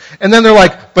team. And then they're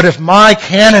like, but if my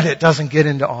candidate doesn't get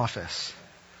into office,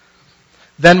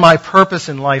 then my purpose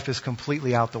in life is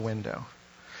completely out the window.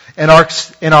 And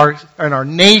our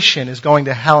nation is going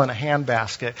to hell in a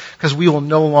handbasket because we will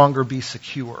no longer be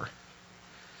secure.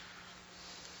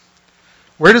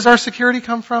 Where does our security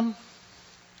come from?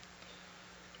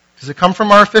 Does it come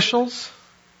from our officials?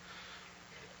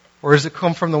 Or does it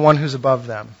come from the one who's above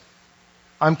them?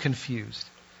 I'm confused.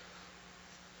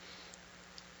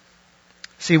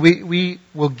 See, we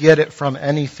will get it from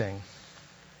anything.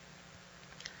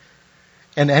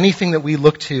 And anything that we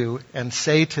look to and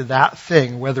say to that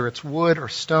thing, whether it's wood or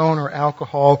stone or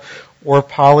alcohol or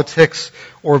politics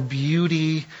or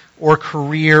beauty or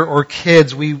career or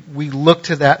kids, we look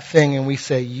to that thing and we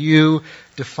say, you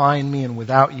define me, and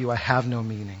without you I have no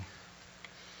meaning.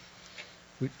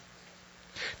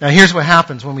 Now here's what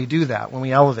happens when we do that, when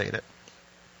we elevate it.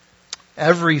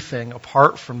 Everything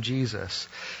apart from Jesus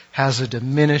has a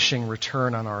diminishing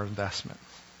return on our investment.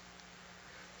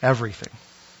 Everything.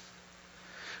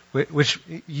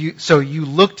 So you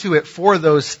look to it for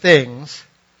those things,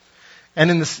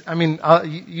 and I'll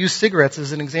use cigarettes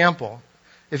as an example.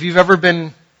 If you've ever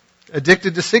been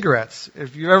addicted to cigarettes,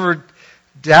 if you've ever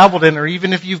dabbled in, or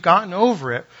even if you've gotten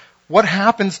over it, what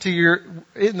happens to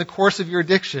in the course of your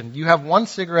addiction? You have one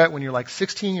cigarette when you're like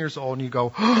 16 years old, and you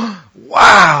go, oh,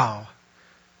 wow,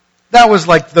 that was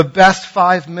like the best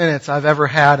 5 minutes I've ever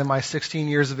had in my 16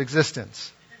 years of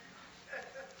existence.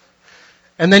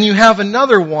 And then you have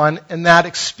another one, and that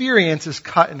experience is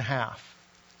cut in half.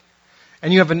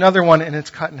 And you have another one, and it's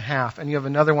cut in half. And you have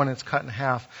another one, and it's cut in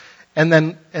half. And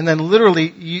then literally,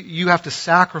 you have to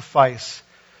sacrifice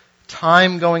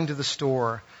time going to the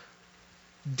store,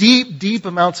 deep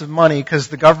amounts of money, because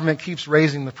the government keeps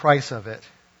raising the price of it.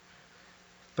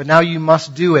 But now you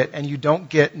must do it, and you don't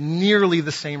get nearly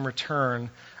the same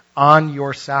return on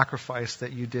your sacrifice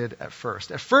that you did at first.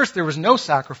 At first, there was no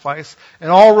sacrifice and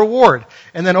all reward.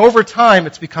 And then over time,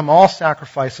 it's become all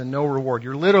sacrifice and no reward.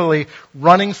 You're literally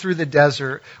running through the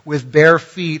desert with bare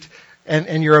feet,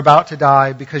 and you're about to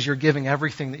die because you're giving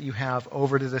everything that you have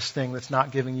over to this thing that's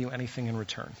not giving you anything in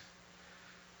return.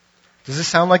 Does this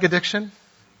sound like addiction?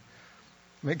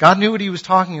 I mean, God knew what He was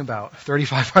talking about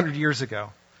 3,500 years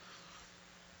ago.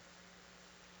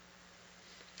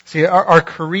 See, our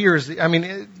careers,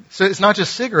 so it's not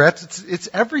just cigarettes, it's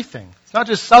everything. It's not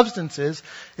just substances,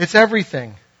 it's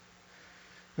everything.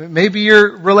 Maybe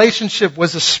your relationship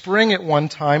was a spring at one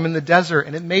time in the desert,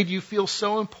 and it made you feel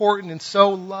so important and so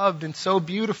loved and so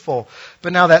beautiful.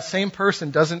 But now that same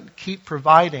person doesn't keep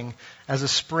providing as a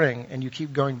spring, and you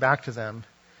keep going back to them,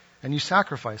 and you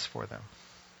sacrifice for them.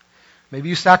 Maybe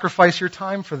you sacrifice your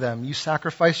time for them. You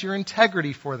sacrifice your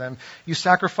integrity for them. You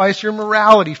sacrifice your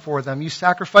morality for them. You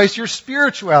sacrifice your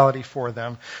spirituality for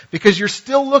them because you're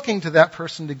still looking to that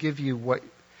person to give you what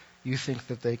you think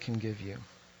that they can give you.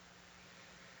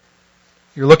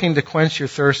 You're looking to quench your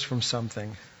thirst from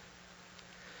something.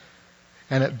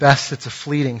 And at best, it's a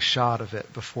fleeting shot of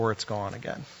it before it's gone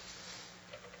again.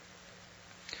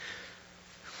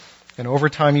 And over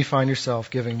time, you find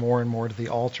yourself giving more and more to the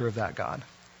altar of that God.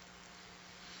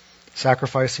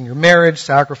 Sacrificing your marriage,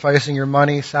 sacrificing your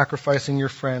money, sacrificing your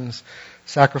friends,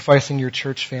 sacrificing your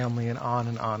church family, and on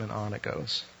and on and on it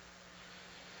goes.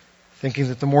 Thinking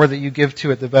that the more that you give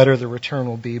to it, the better the return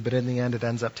will be, but in the end it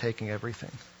ends up taking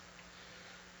everything.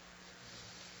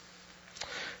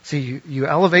 See, you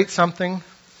elevate something,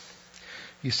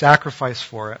 you sacrifice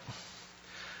for it,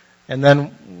 and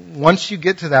then once you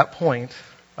get to that point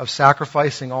of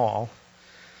sacrificing all,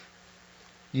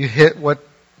 you hit what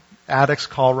addicts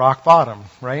call rock bottom,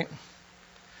 right?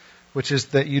 Which is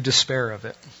that you despair of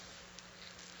it.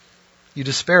 You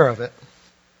despair of it.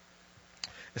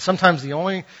 And sometimes the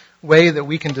only way that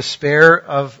we can despair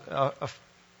of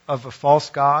a false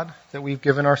God that we've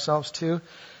given ourselves to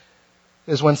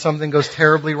is when something goes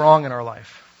terribly wrong in our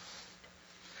life.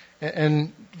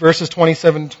 And verses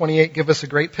 27 and 28 give us a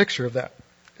great picture of that.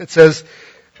 It says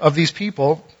of these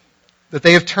people that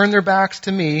they have turned their backs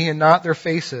to me and not their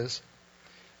faces.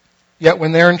 Yet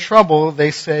when they're in trouble,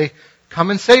 they say, "Come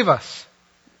and save us."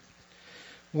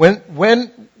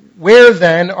 Where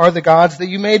then are the gods that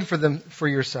you made for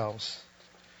yourselves?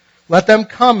 Let them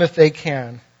come if they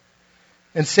can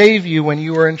and save you when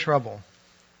you are in trouble.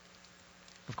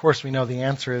 Of course, we know the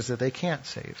answer is that they can't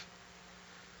save.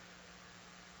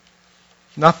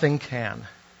 Nothing can.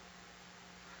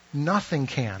 Nothing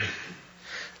can.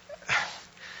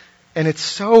 And it's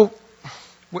so...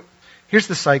 Here's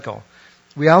the cycle.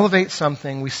 We elevate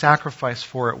something, we sacrifice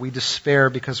for it, we despair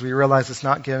because we realize it's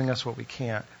not giving us what we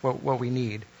can't, what we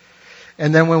need.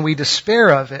 And then when we despair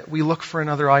of it, we look for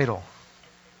another idol.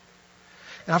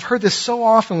 And I've heard this so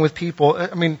often with people,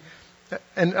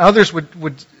 and others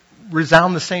would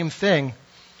resound the same thing,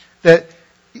 that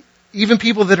even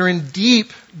people that are in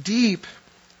deep, deep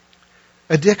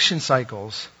addiction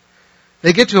cycles,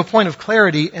 they get to a point of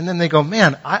clarity and then they go,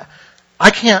 man,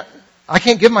 I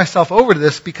can't give myself over to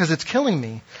this because it's killing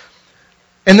me.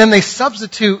 And then they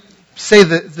substitute, say,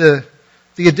 the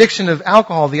addiction of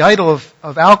alcohol, the idol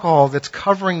of alcohol that's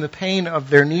covering the pain of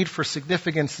their need for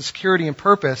significance, security, and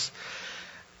purpose.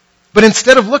 But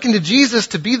instead of looking to Jesus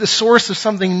to be the source of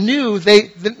something new, they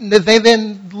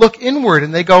then look inward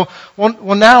and they go,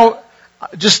 well now,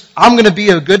 I'm going to be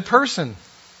a good person.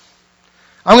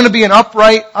 I'm going to be an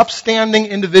upright, upstanding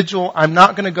individual. I'm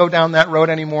not going to go down that road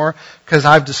anymore because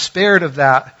I've despaired of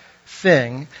that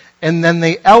thing. And then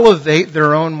they elevate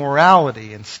their own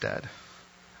morality instead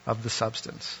of the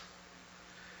substance.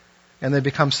 And they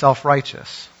become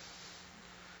self-righteous.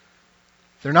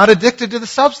 They're not addicted to the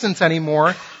substance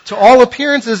anymore. To all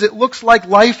appearances, it looks like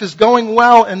life is going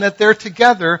well and that they're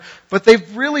together, but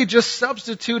they've really just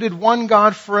substituted one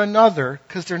God for another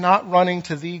because they're not running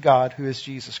to the God who is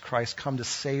Jesus Christ, come to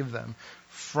save them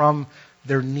from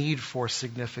their need for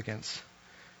significance,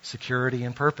 security,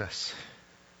 and purpose.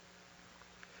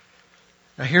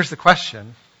 Now here's the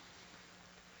question.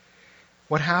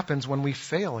 What happens when we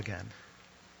fail again?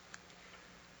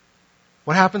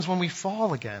 What happens when we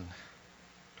fall again?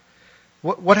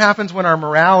 What happens when our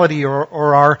morality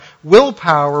or our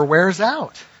willpower wears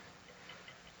out?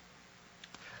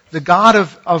 The God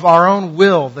of our own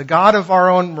will, the God of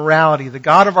our own morality, the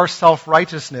God of our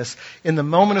self-righteousness, in the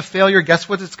moment of failure, guess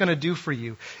what it's going to do for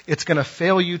you? It's going to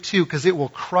fail you too, because it will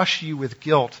crush you with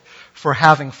guilt for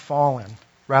having fallen,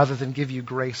 rather than give you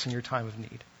grace in your time of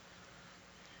need.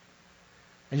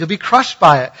 And you'll be crushed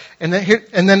by it. And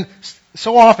then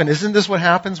so often, isn't this what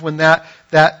happens when that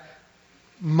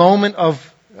moment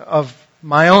of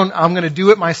my own, I'm going to do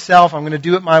it myself, I'm going to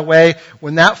do it my way,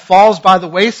 when that falls by the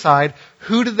wayside,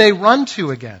 who do they run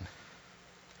to again?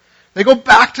 They go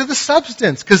back to the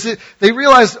substance because they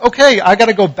realize, okay, I got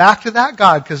to go back to that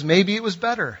God because maybe it was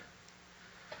better.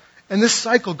 And this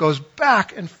cycle goes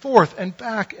back and forth and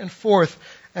back and forth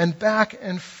and back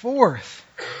and forth.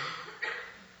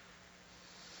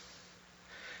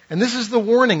 And this is the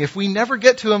warning. If we never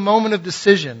get to a moment of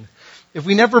decision, if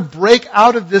we never break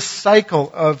out of this cycle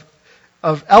of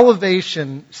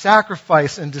elevation,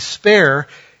 sacrifice, and despair,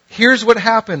 here's what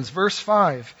happens. Verse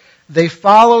 5. They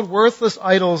followed worthless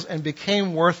idols and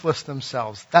became worthless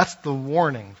themselves. That's the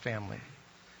warning, family,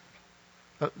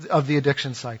 of the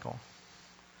addiction cycle.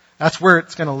 That's where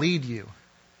it's going to lead you,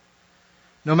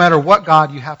 no matter what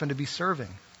God you happen to be serving.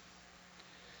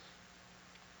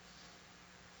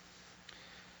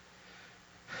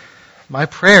 My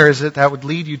prayer is that would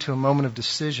lead you to a moment of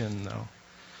decision, though.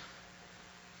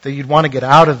 That you'd want to get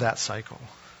out of that cycle.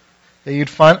 That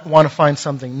you'd want to find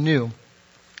something new.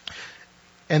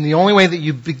 And the only way that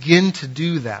you begin to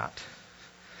do that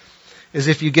is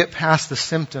if you get past the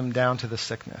symptom down to the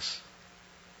sickness.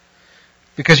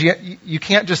 Because you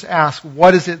can't just ask,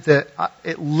 what is it that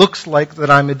it looks like that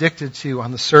I'm addicted to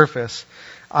on the surface?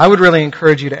 I would really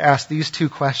encourage you to ask these two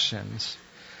questions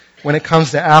when it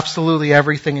comes to absolutely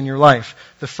everything in your life.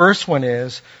 The first one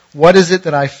is, what is it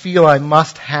that I feel I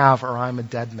must have or I'm a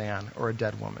dead man or a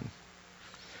dead woman?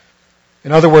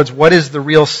 In other words, what is the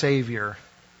real savior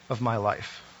of my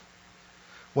life?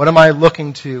 What am I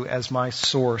looking to as my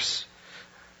source?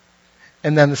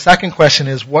 And then the second question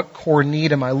is, what core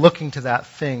need am I looking to that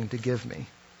thing to give me?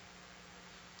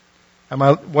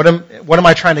 What am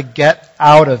I trying to get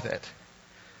out of it?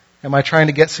 Am I trying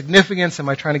to get significance? Am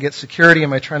I trying to get security?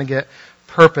 Am I trying to get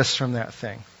purpose from that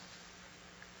thing?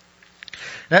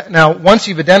 Now, once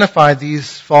you've identified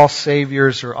these false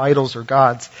saviors or idols or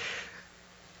gods,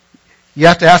 you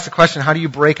have to ask the question, how do you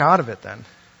break out of it then?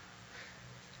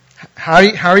 How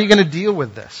are you going to deal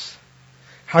with this?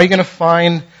 How are you going to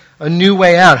find a new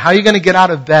way out? How are you going to get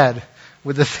out of bed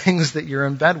with the things that you're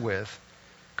in bed with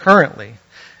currently?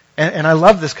 And I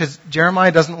love this because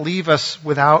Jeremiah doesn't leave us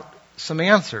without some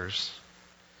answers.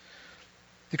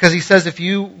 Because he says if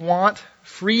you want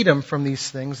freedom from these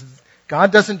things,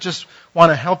 God doesn't just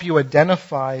want to help you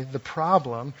identify the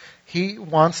problem. He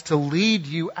wants to lead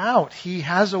you out. He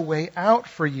has a way out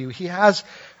for you. He has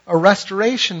a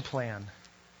restoration plan.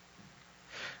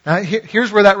 Now,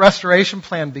 here's where that restoration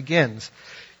plan begins.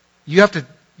 You have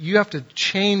to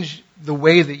change the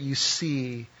way that you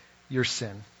see your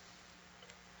sin.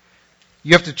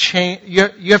 You have to change.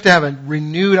 You have to have a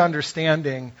renewed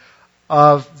understanding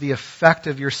of the effect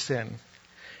of your sin.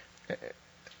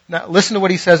 Now, listen to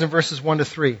what he says in verses 1 to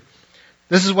 3.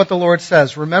 This is what the Lord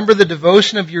says. Remember the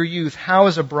devotion of your youth, how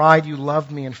as a bride you loved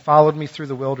me and followed me through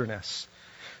the wilderness,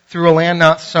 through a land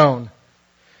not sown,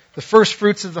 the first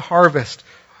fruits of the harvest.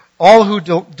 All who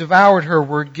devoured her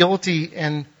were guilty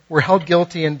and were held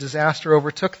guilty, and disaster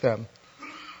overtook them.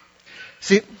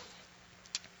 See,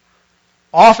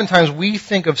 oftentimes we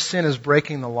think of sin as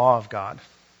breaking the law of God,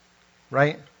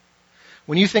 right?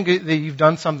 When you think that you've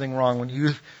done something wrong, when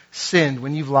you've sinned,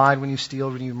 when you've lied, when you've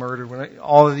stolen, when you've murdered,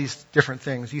 all of these different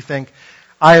things, you think,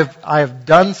 I have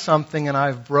done something and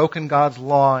I've broken God's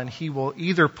law, and He will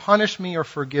either punish me or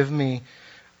forgive me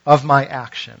of my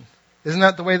action. Isn't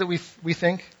that the way that we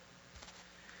think?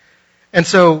 And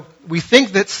so we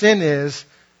think that sin is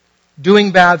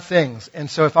doing bad things. And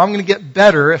so if I'm going to get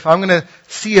better, if I'm going to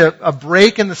see a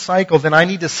break in the cycle, then I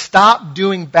need to stop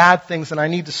doing bad things and I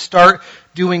need to start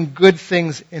doing good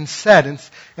things instead.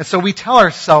 And so we tell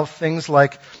ourselves things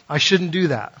like, I shouldn't do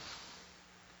that.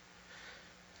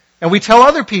 And we tell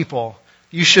other people,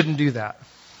 you shouldn't do that.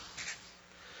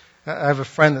 I have a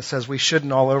friend that says we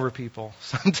shouldn't all over people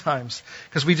sometimes.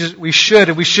 Because we should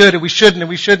and we should and we shouldn't and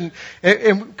we shouldn't.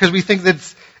 Because we think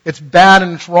that it's bad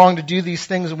and it's wrong to do these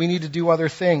things and we need to do other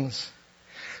things.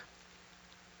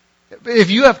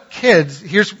 If you have kids,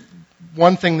 here's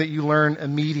one thing that you learn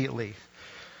immediately.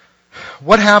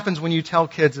 What happens when you tell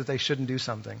kids that they shouldn't do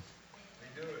something?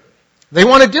 They do it. They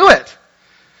want to do it.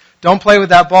 Don't play with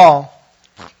that ball.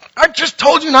 I just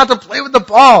told you not to play with the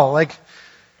ball. Like,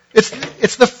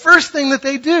 it's the first thing that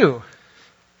they do.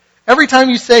 Every time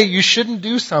you say you shouldn't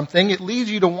do something, it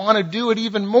leads you to want to do it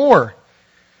even more.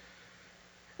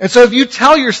 And so if you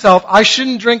tell yourself, I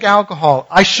shouldn't drink alcohol,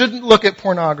 I shouldn't look at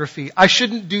pornography, I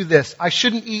shouldn't do this, I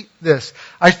shouldn't eat this,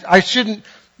 I shouldn't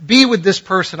be with this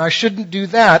person, I shouldn't do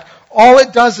that, all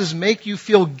it does is make you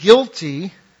feel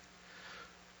guilty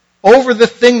over the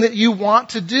thing that you want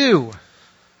to do.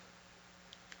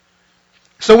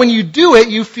 So when you do it,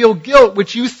 you feel guilt,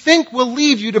 which you think will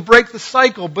lead you to break the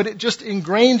cycle, but it just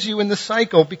ingrains you in the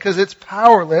cycle because it's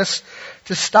powerless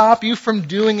to stop you from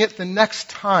doing it the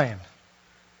next time.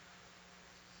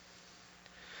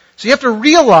 So you have to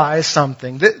realize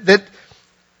something, that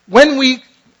when we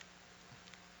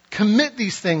commit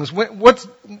these things, what's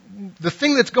the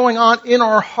thing that's going on in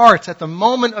our hearts at the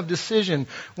moment of decision,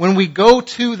 when we go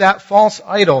to that false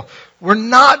idol, we're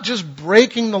not just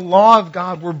breaking the law of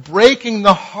God, we're breaking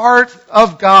the heart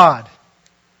of God.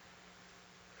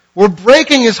 We're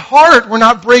breaking His heart, we're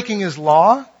not breaking His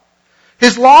law.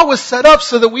 His law was set up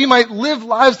so that we might live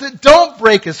lives that don't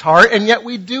break His heart, and yet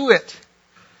we do it.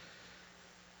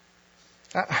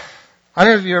 I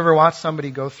don't know if you ever watched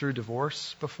somebody go through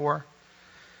divorce before.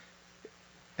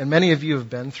 And many of you have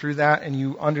been through that, and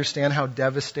you understand how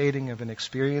devastating of an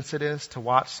experience it is to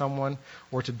watch someone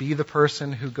or to be the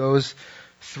person who goes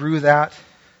through that.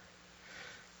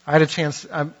 I had a chance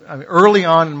early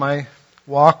on in my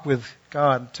walk with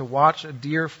God to watch a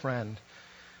dear friend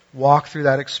walk through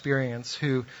that experience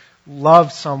who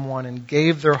loved someone and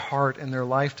gave their heart and their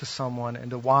life to someone,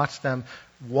 and to watch them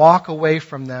walk away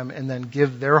from them and then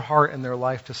give their heart and their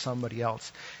life to somebody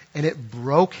else. And it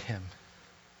broke him.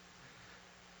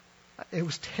 It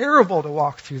was terrible to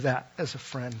walk through that as a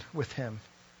friend with him.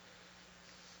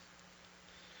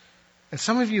 And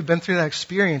some of you have been through that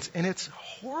experience, and it's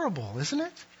horrible, isn't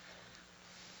it?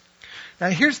 Now,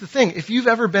 here's the thing. If you've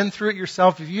ever been through it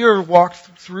yourself, if you ever walked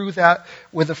through that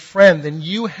with a friend, then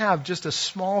you have just a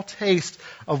small taste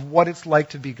of what it's like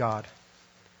to be God.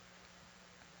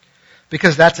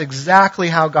 Because that's exactly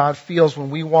how God feels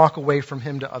when we walk away from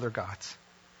Him to other gods.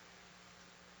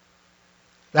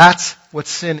 That's what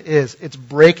sin is. It's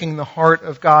breaking the heart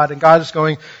of God. And God is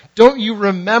going, don't you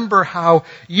remember how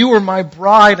you were my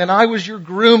bride and I was your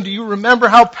groom? Do you remember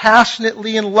how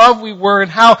passionately in love we were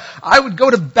and how I would go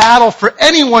to battle for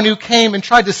anyone who came and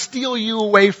tried to steal you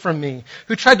away from me,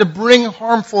 who tried to bring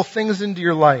harmful things into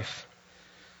your life?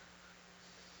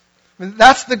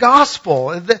 That's the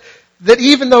gospel. That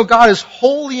even though God is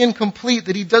holy and complete,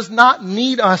 that He does not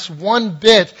need us one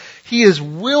bit, He has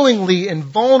willingly and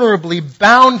vulnerably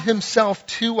bound Himself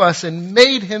to us and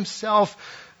made Himself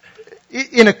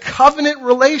in a covenant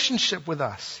relationship with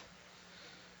us.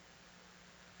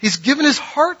 He's given His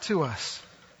heart to us.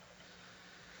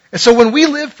 And so when we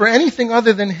live for anything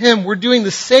other than Him, we're doing the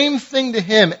same thing to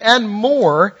Him and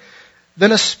more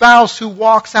than a spouse who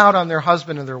walks out on their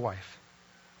husband or their wife.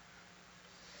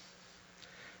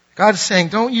 God is saying,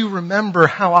 don't you remember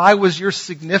how I was your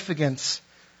significance?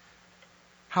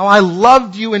 How I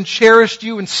loved you and cherished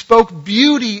you and spoke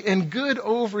beauty and good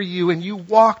over you, and you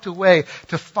walked away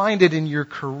to find it in your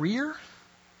career?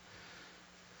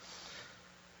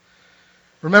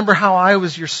 Remember how I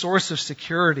was your source of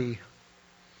security?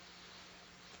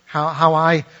 How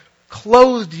I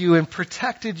clothed you and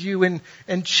protected you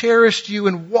and cherished you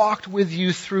and walked with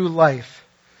you through life.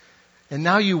 And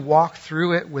now you walk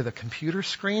through it with a computer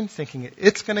screen thinking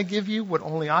it's going to give you what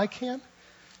only I can?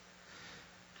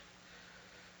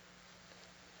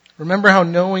 Remember how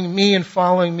knowing me and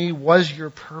following me was your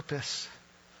purpose.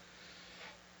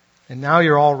 And now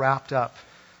you're all wrapped up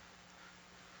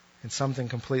in something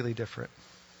completely different.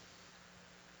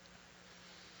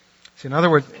 See, in other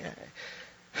words,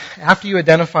 after you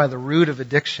identify the root of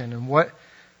addiction and what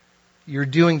you're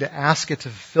doing to ask it to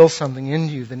fulfill something in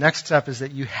you, the next step is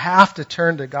that you have to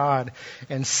turn to God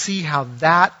and see how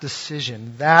that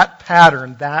decision, that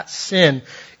pattern, that sin,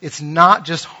 it's not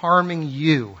just harming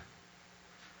you.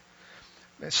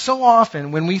 So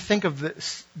often when we think of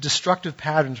the destructive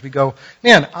patterns, we go,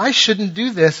 man, I shouldn't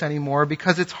do this anymore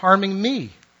because it's harming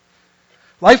me.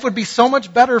 Life would be so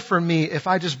much better for me if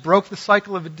I just broke the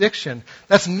cycle of addiction.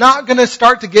 That's not going to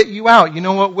start to get you out. You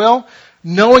know what will?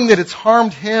 Knowing that it's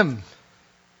harmed Him.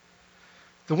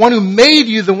 The one who made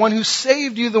you, the one who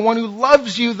saved you, the one who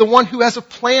loves you, the one who has a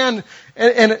plan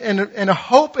and a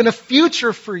hope and a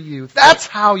future for you. That's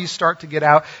how you start to get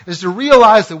out, is to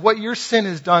realize that what your sin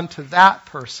has done to that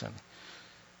person.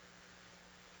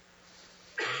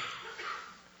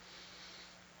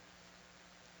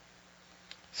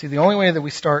 See, the only way that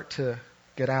we start to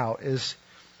get out is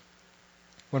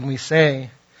when we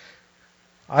say,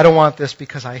 I don't want this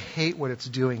because I hate what it's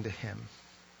doing to him.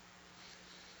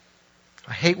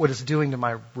 I hate what it's doing to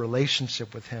my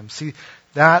relationship with him. See,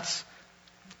 that's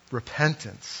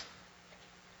repentance.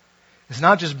 It's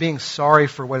not just being sorry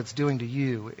for what it's doing to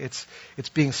you. It's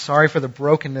being sorry for the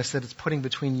brokenness that it's putting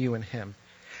between you and him.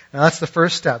 Now that's the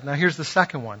first step. Now here's the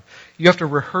second one. You have to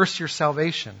rehearse your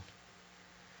salvation.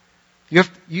 You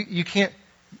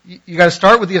got to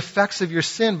start with the effects of your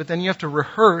sin, but then you have to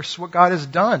rehearse what God has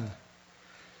done.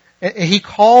 And He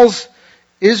calls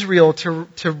Israel to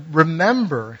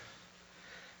remember.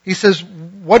 He says,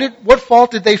 what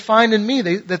fault did they find in me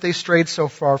that they strayed so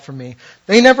far from me?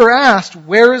 They never asked,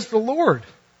 where is the Lord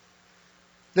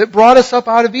that brought us up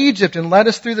out of Egypt and led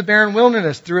us through the barren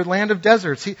wilderness, through a land of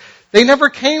deserts? They never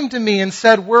came to me and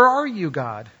said, where are you,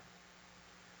 God?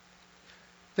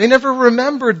 They never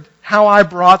remembered how I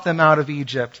brought them out of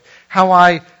Egypt,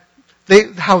 how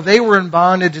they were in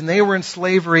bondage and they were in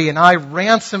slavery, and I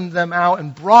ransomed them out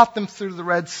and brought them through the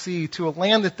Red Sea to a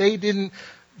land that they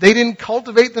didn't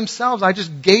cultivate themselves. I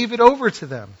just gave it over to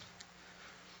them.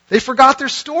 They forgot their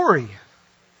story.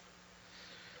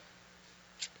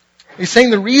 He's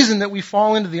saying the reason that we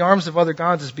fall into the arms of other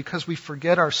gods is because we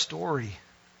forget our story.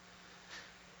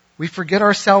 We forget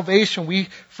our salvation. We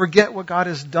forget what God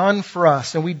has done for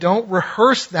us. And we don't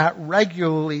rehearse that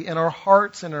regularly in our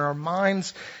hearts and in our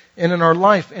minds and in our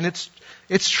life. And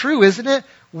it's true, isn't it?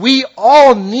 We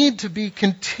all need to be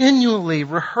continually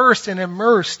rehearsed and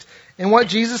immersed in what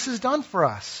Jesus has done for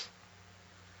us.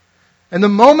 And the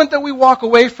moment that we walk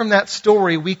away from that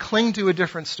story, we cling to a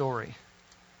different story.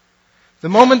 The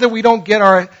moment that we don't get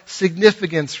our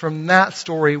significance from that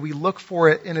story, we look for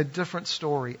it in a different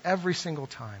story every single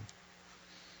time.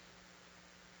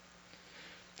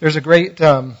 There's a great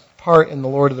part in The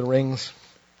Lord of the Rings.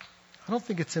 I don't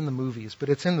think it's in the movies, but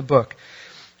it's in the book,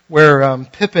 where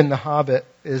Pippin the Hobbit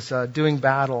is doing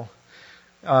battle.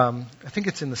 I think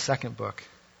it's in the second book.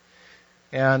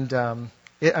 And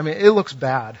it looks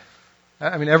bad.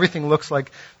 I mean, everything looks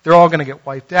like they're all going to get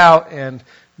wiped out and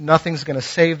nothing's going to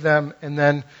save them. And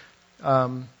then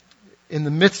in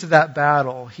the midst of that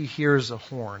battle, he hears a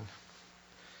horn.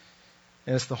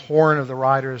 And it's the horn of the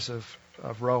riders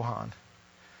of Rohan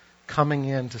coming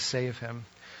in to save him.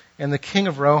 And the king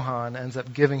of Rohan ends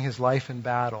up giving his life in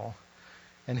battle,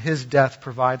 and his death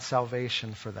provides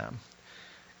salvation for them.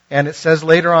 And it says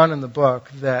later on in the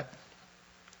book that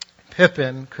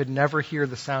Pippin could never hear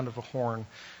the sound of a horn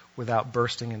without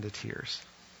bursting into tears.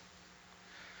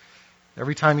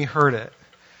 Every time he heard it,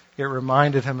 it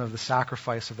reminded him of the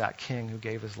sacrifice of that king who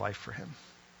gave his life for him.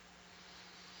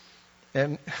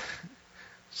 And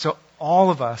so all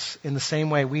of us, in the same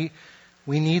way, we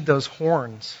need those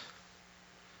horns.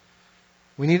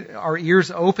 We need our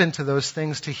ears open to those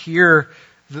things to hear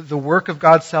the work of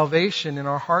God's salvation in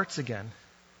our hearts again.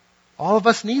 All of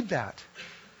us need that.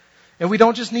 And we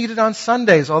don't just need it on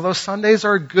Sundays, although Sundays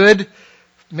are a good,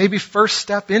 maybe first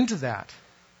step into that.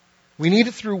 We need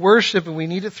it through worship, and we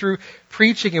need it through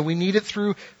preaching, and we need it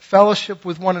through fellowship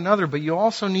with one another, but you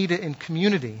also need it in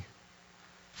community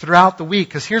throughout the week.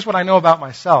 Because here's what I know about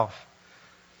myself.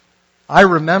 I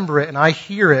remember it and I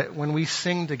hear it when we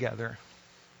sing together.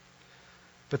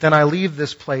 But then I leave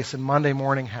this place and Monday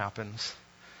morning happens,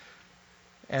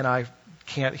 and I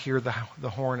can't hear the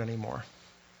horn anymore.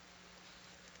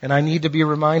 And I need to be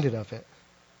reminded of it.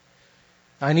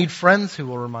 I need friends who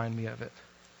will remind me of it.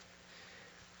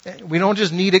 We don't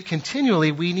just need it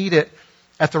continually, we need it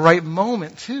at the right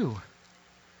moment too.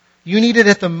 You need it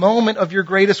at the moment of your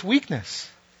greatest weakness,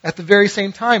 at the very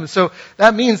same time. So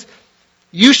that means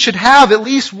you should have at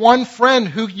least one friend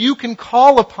who you can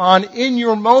call upon in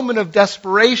your moment of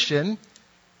desperation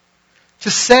to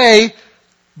say,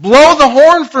 blow the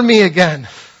horn for me again.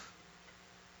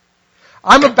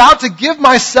 I'm about to give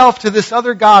myself to this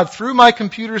other God through my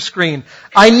computer screen.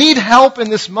 I need help in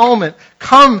this moment.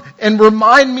 Come and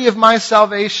remind me of my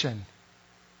salvation.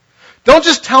 Don't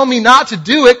just tell me not to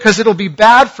do it because it'll be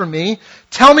bad for me.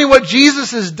 Tell me what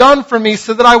Jesus has done for me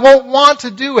so that I won't want to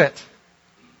do it.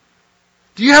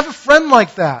 Do you have a friend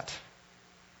like that?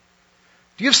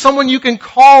 Do you have someone you can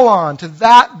call on to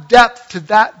that depth, to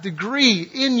that degree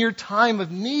in your time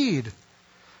of need?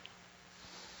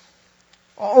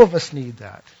 All of us need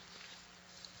that.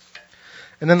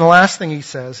 And then the last thing he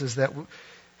says is that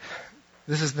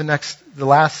this is the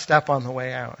last step on the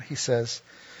way out. He says,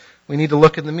 we need to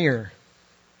look in the mirror.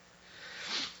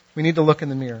 We need to look in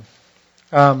the mirror.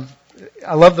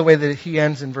 I love the way that he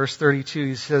ends in verse 32.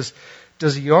 He says,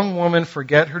 does a young woman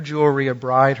forget her jewelry, a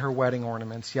bride her wedding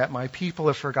ornaments? Yet my people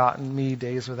have forgotten me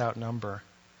days without number.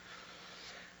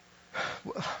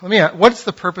 Let me ask, what's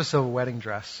the purpose of a wedding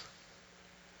dress?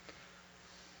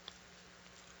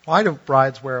 Why do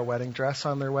brides wear a wedding dress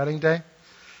on their wedding day?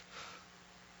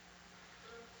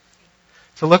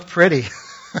 To look pretty.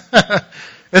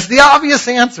 It's the obvious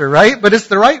answer, right? But it's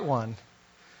the right one.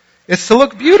 It's to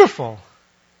look beautiful.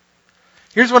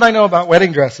 Here's what I know about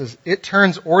wedding dresses. It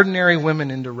turns ordinary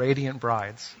women into radiant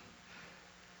brides.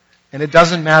 And it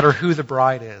doesn't matter who the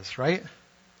bride is, right?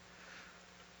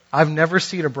 I've never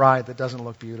seen a bride that doesn't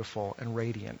look beautiful and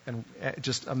radiant and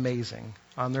just amazing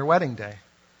on their wedding day.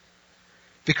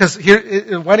 Because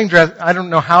here, a wedding dress, I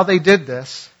don't know how they did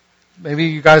this. Maybe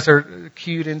you guys are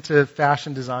cued into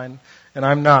fashion design, and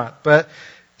I'm not. But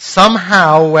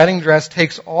somehow, a wedding dress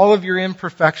takes all of your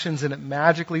imperfections and it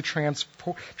magically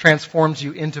transforms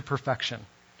you into perfection.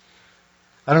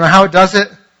 I don't know how it does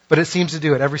it, but it seems to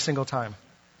do it every single time.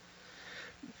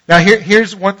 Now,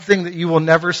 here's one thing that you will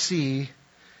never see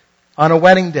on a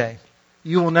wedding day.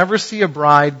 You will never see a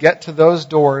bride get to those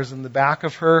doors in the back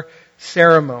of her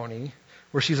ceremony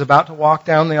where she's about to walk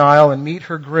down the aisle and meet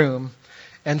her groom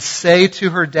and say to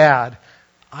her dad,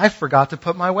 I forgot to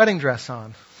put my wedding dress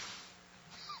on.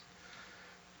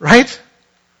 Right?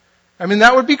 I mean,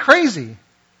 that would be crazy.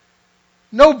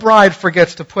 No bride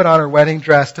forgets to put on her wedding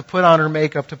dress, to put on her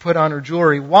makeup, to put on her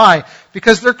jewelry. Why?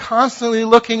 Because they're constantly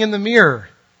looking in the mirror.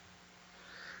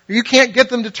 You can't get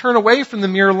them to turn away from the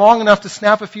mirror long enough to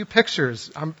snap a few pictures.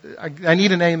 I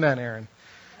need an amen, Aaron.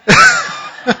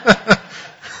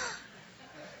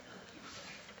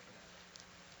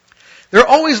 They're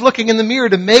always looking in the mirror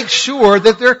to make sure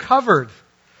that they're covered.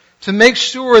 To make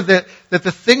sure that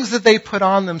the things that they put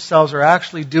on themselves are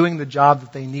actually doing the job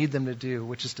that they need them to do,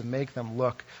 which is to make them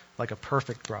look like a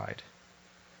perfect bride.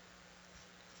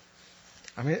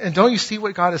 I mean, and don't you see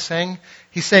what God is saying?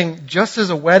 He's saying, just as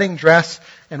a wedding dress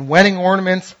and wedding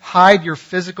ornaments hide your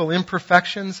physical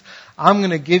imperfections, I'm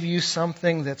going to give you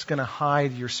something that's going to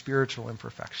hide your spiritual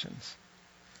imperfections.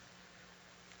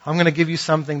 I'm going to give you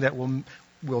something that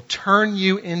will turn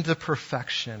you into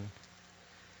perfection.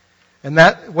 And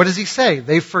that, what does he say?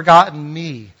 They've forgotten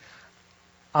me.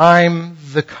 I'm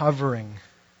the covering.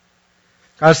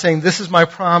 God is saying, this is my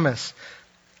promise.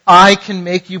 I can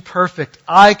make you perfect.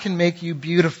 I can make you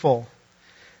beautiful.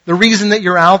 The reason that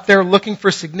you're out there looking for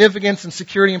significance and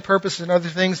security and purpose and other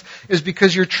things is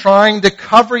because you're trying to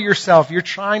cover yourself. You're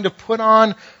trying to put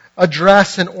on a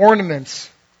dress and ornaments.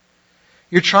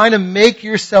 You're trying to make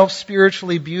yourself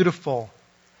spiritually beautiful.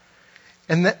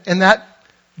 And that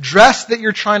dress that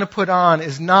you're trying to put on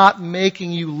is not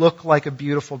making you look like a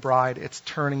beautiful bride. It's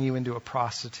turning you into a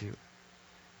prostitute.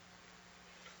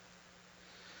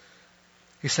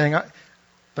 He's saying,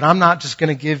 but I'm not just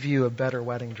going to give you a better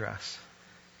wedding dress.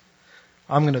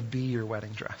 I'm going to be your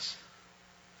wedding dress.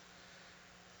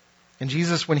 And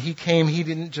Jesus, when He came, He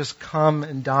didn't just come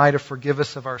and die to forgive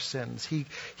us of our sins.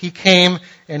 He came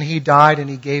and He died and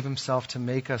He gave Himself to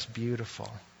make us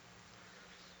beautiful.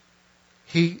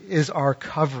 He is our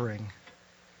covering.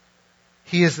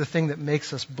 He is the thing that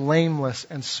makes us blameless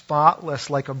and spotless,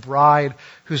 like a bride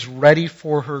who's ready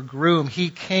for her groom. He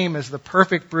came as the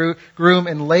perfect groom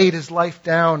and laid His life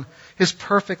down, His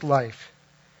perfect life.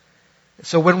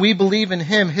 So when we believe in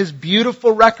Him, His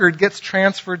beautiful record gets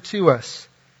transferred to us.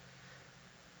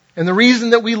 And the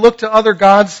reason that we look to other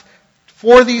gods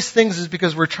for these things is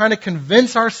because we're trying to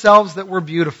convince ourselves that we're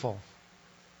beautiful.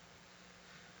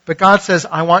 But God says,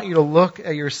 I want you to look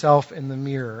at yourself in the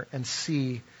mirror and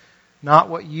see not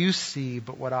what you see,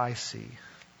 but what I see.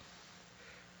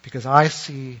 Because I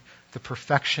see the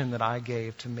perfection that I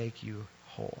gave to make you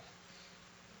whole.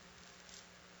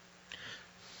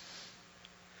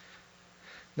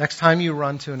 Next time you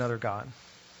run to another god,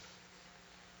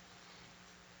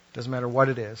 doesn't matter what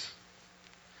it is,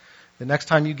 the next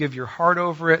time you give your heart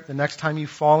over it, the next time you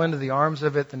fall into the arms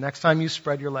of it, the next time you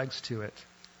spread your legs to it,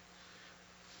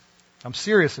 I'm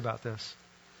serious about this.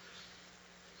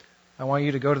 I want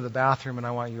you to go to the bathroom and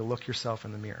I want you to look yourself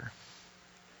in the mirror.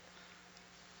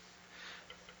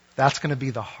 That's going to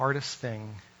be the hardest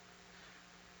thing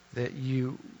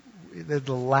the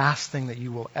last thing that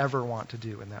you will ever want to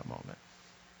do in that moment.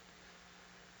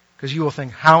 Because you will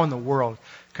think, how in the world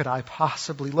could I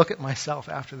possibly look at myself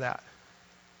after that?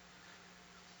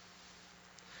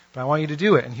 But I want you to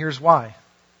do it, and here's why.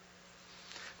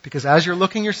 Because as you're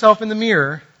looking yourself in the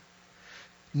mirror,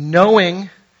 knowing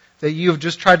that you have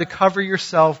just tried to cover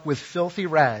yourself with filthy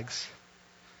rags,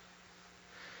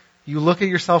 you look at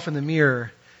yourself in the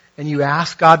mirror and you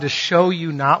ask God to show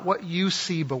you not what you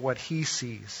see, but what He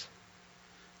sees.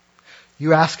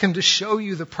 You ask Him to show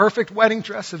you the perfect wedding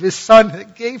dress of His Son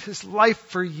that gave His life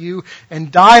for you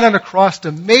and died on a cross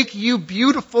to make you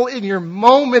beautiful in your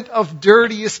moment of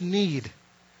dirtiest need.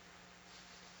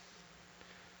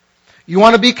 You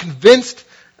want to be convinced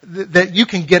that you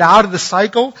can get out of the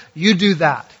cycle? You do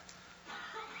that.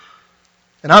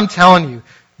 And I'm telling you,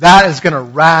 that is going to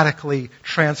radically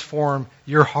transform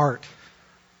your heart.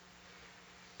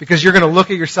 Because you're going to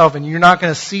look at yourself and you're not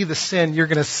going to see the sin. You're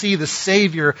going to see the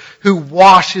Savior who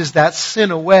washes that sin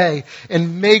away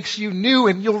and makes you new.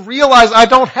 And you'll realize I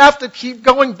don't have to keep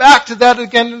going back to that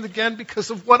again and again because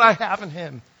of what I have in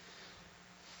Him.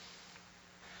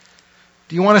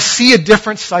 Do you want to see a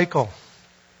different cycle?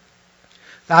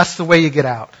 That's the way you get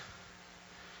out.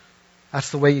 That's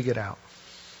the way you get out.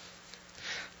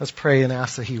 Let's pray and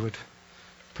ask that He would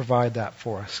provide that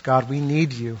for us. God, we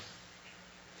need You.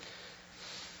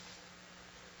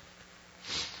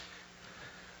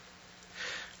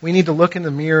 We need to look in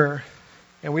the mirror,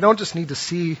 and we don't just need to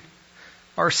see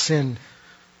our sin.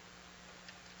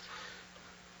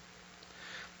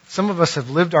 Some of us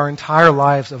have lived our entire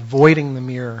lives avoiding the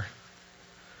mirror,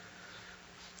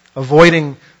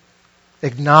 avoiding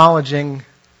acknowledging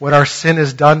what our sin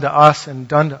has done to us and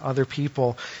done to other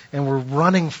people, and we're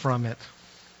running from it.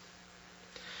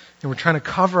 And we're trying to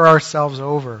cover ourselves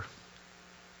over.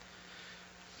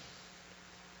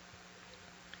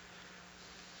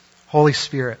 Holy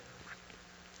Spirit,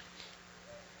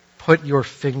 put Your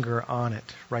finger on it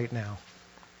right now.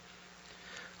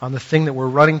 On the thing that we're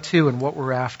running to and what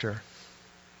we're after.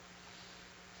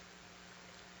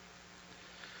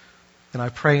 And I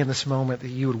pray in this moment that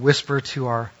You would whisper to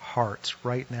our hearts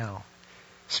right now.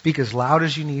 Speak as loud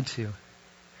as You need to.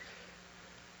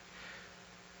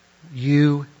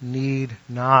 You need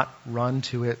not run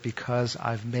to it because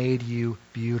I've made you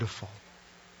beautiful.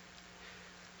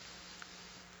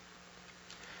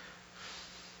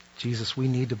 Jesus, we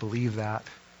need to believe that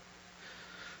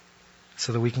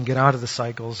so that we can get out of the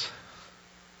cycles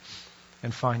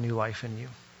and find new life in You.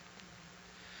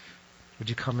 Would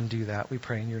You come and do that? We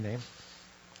pray in Your name.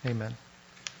 Amen.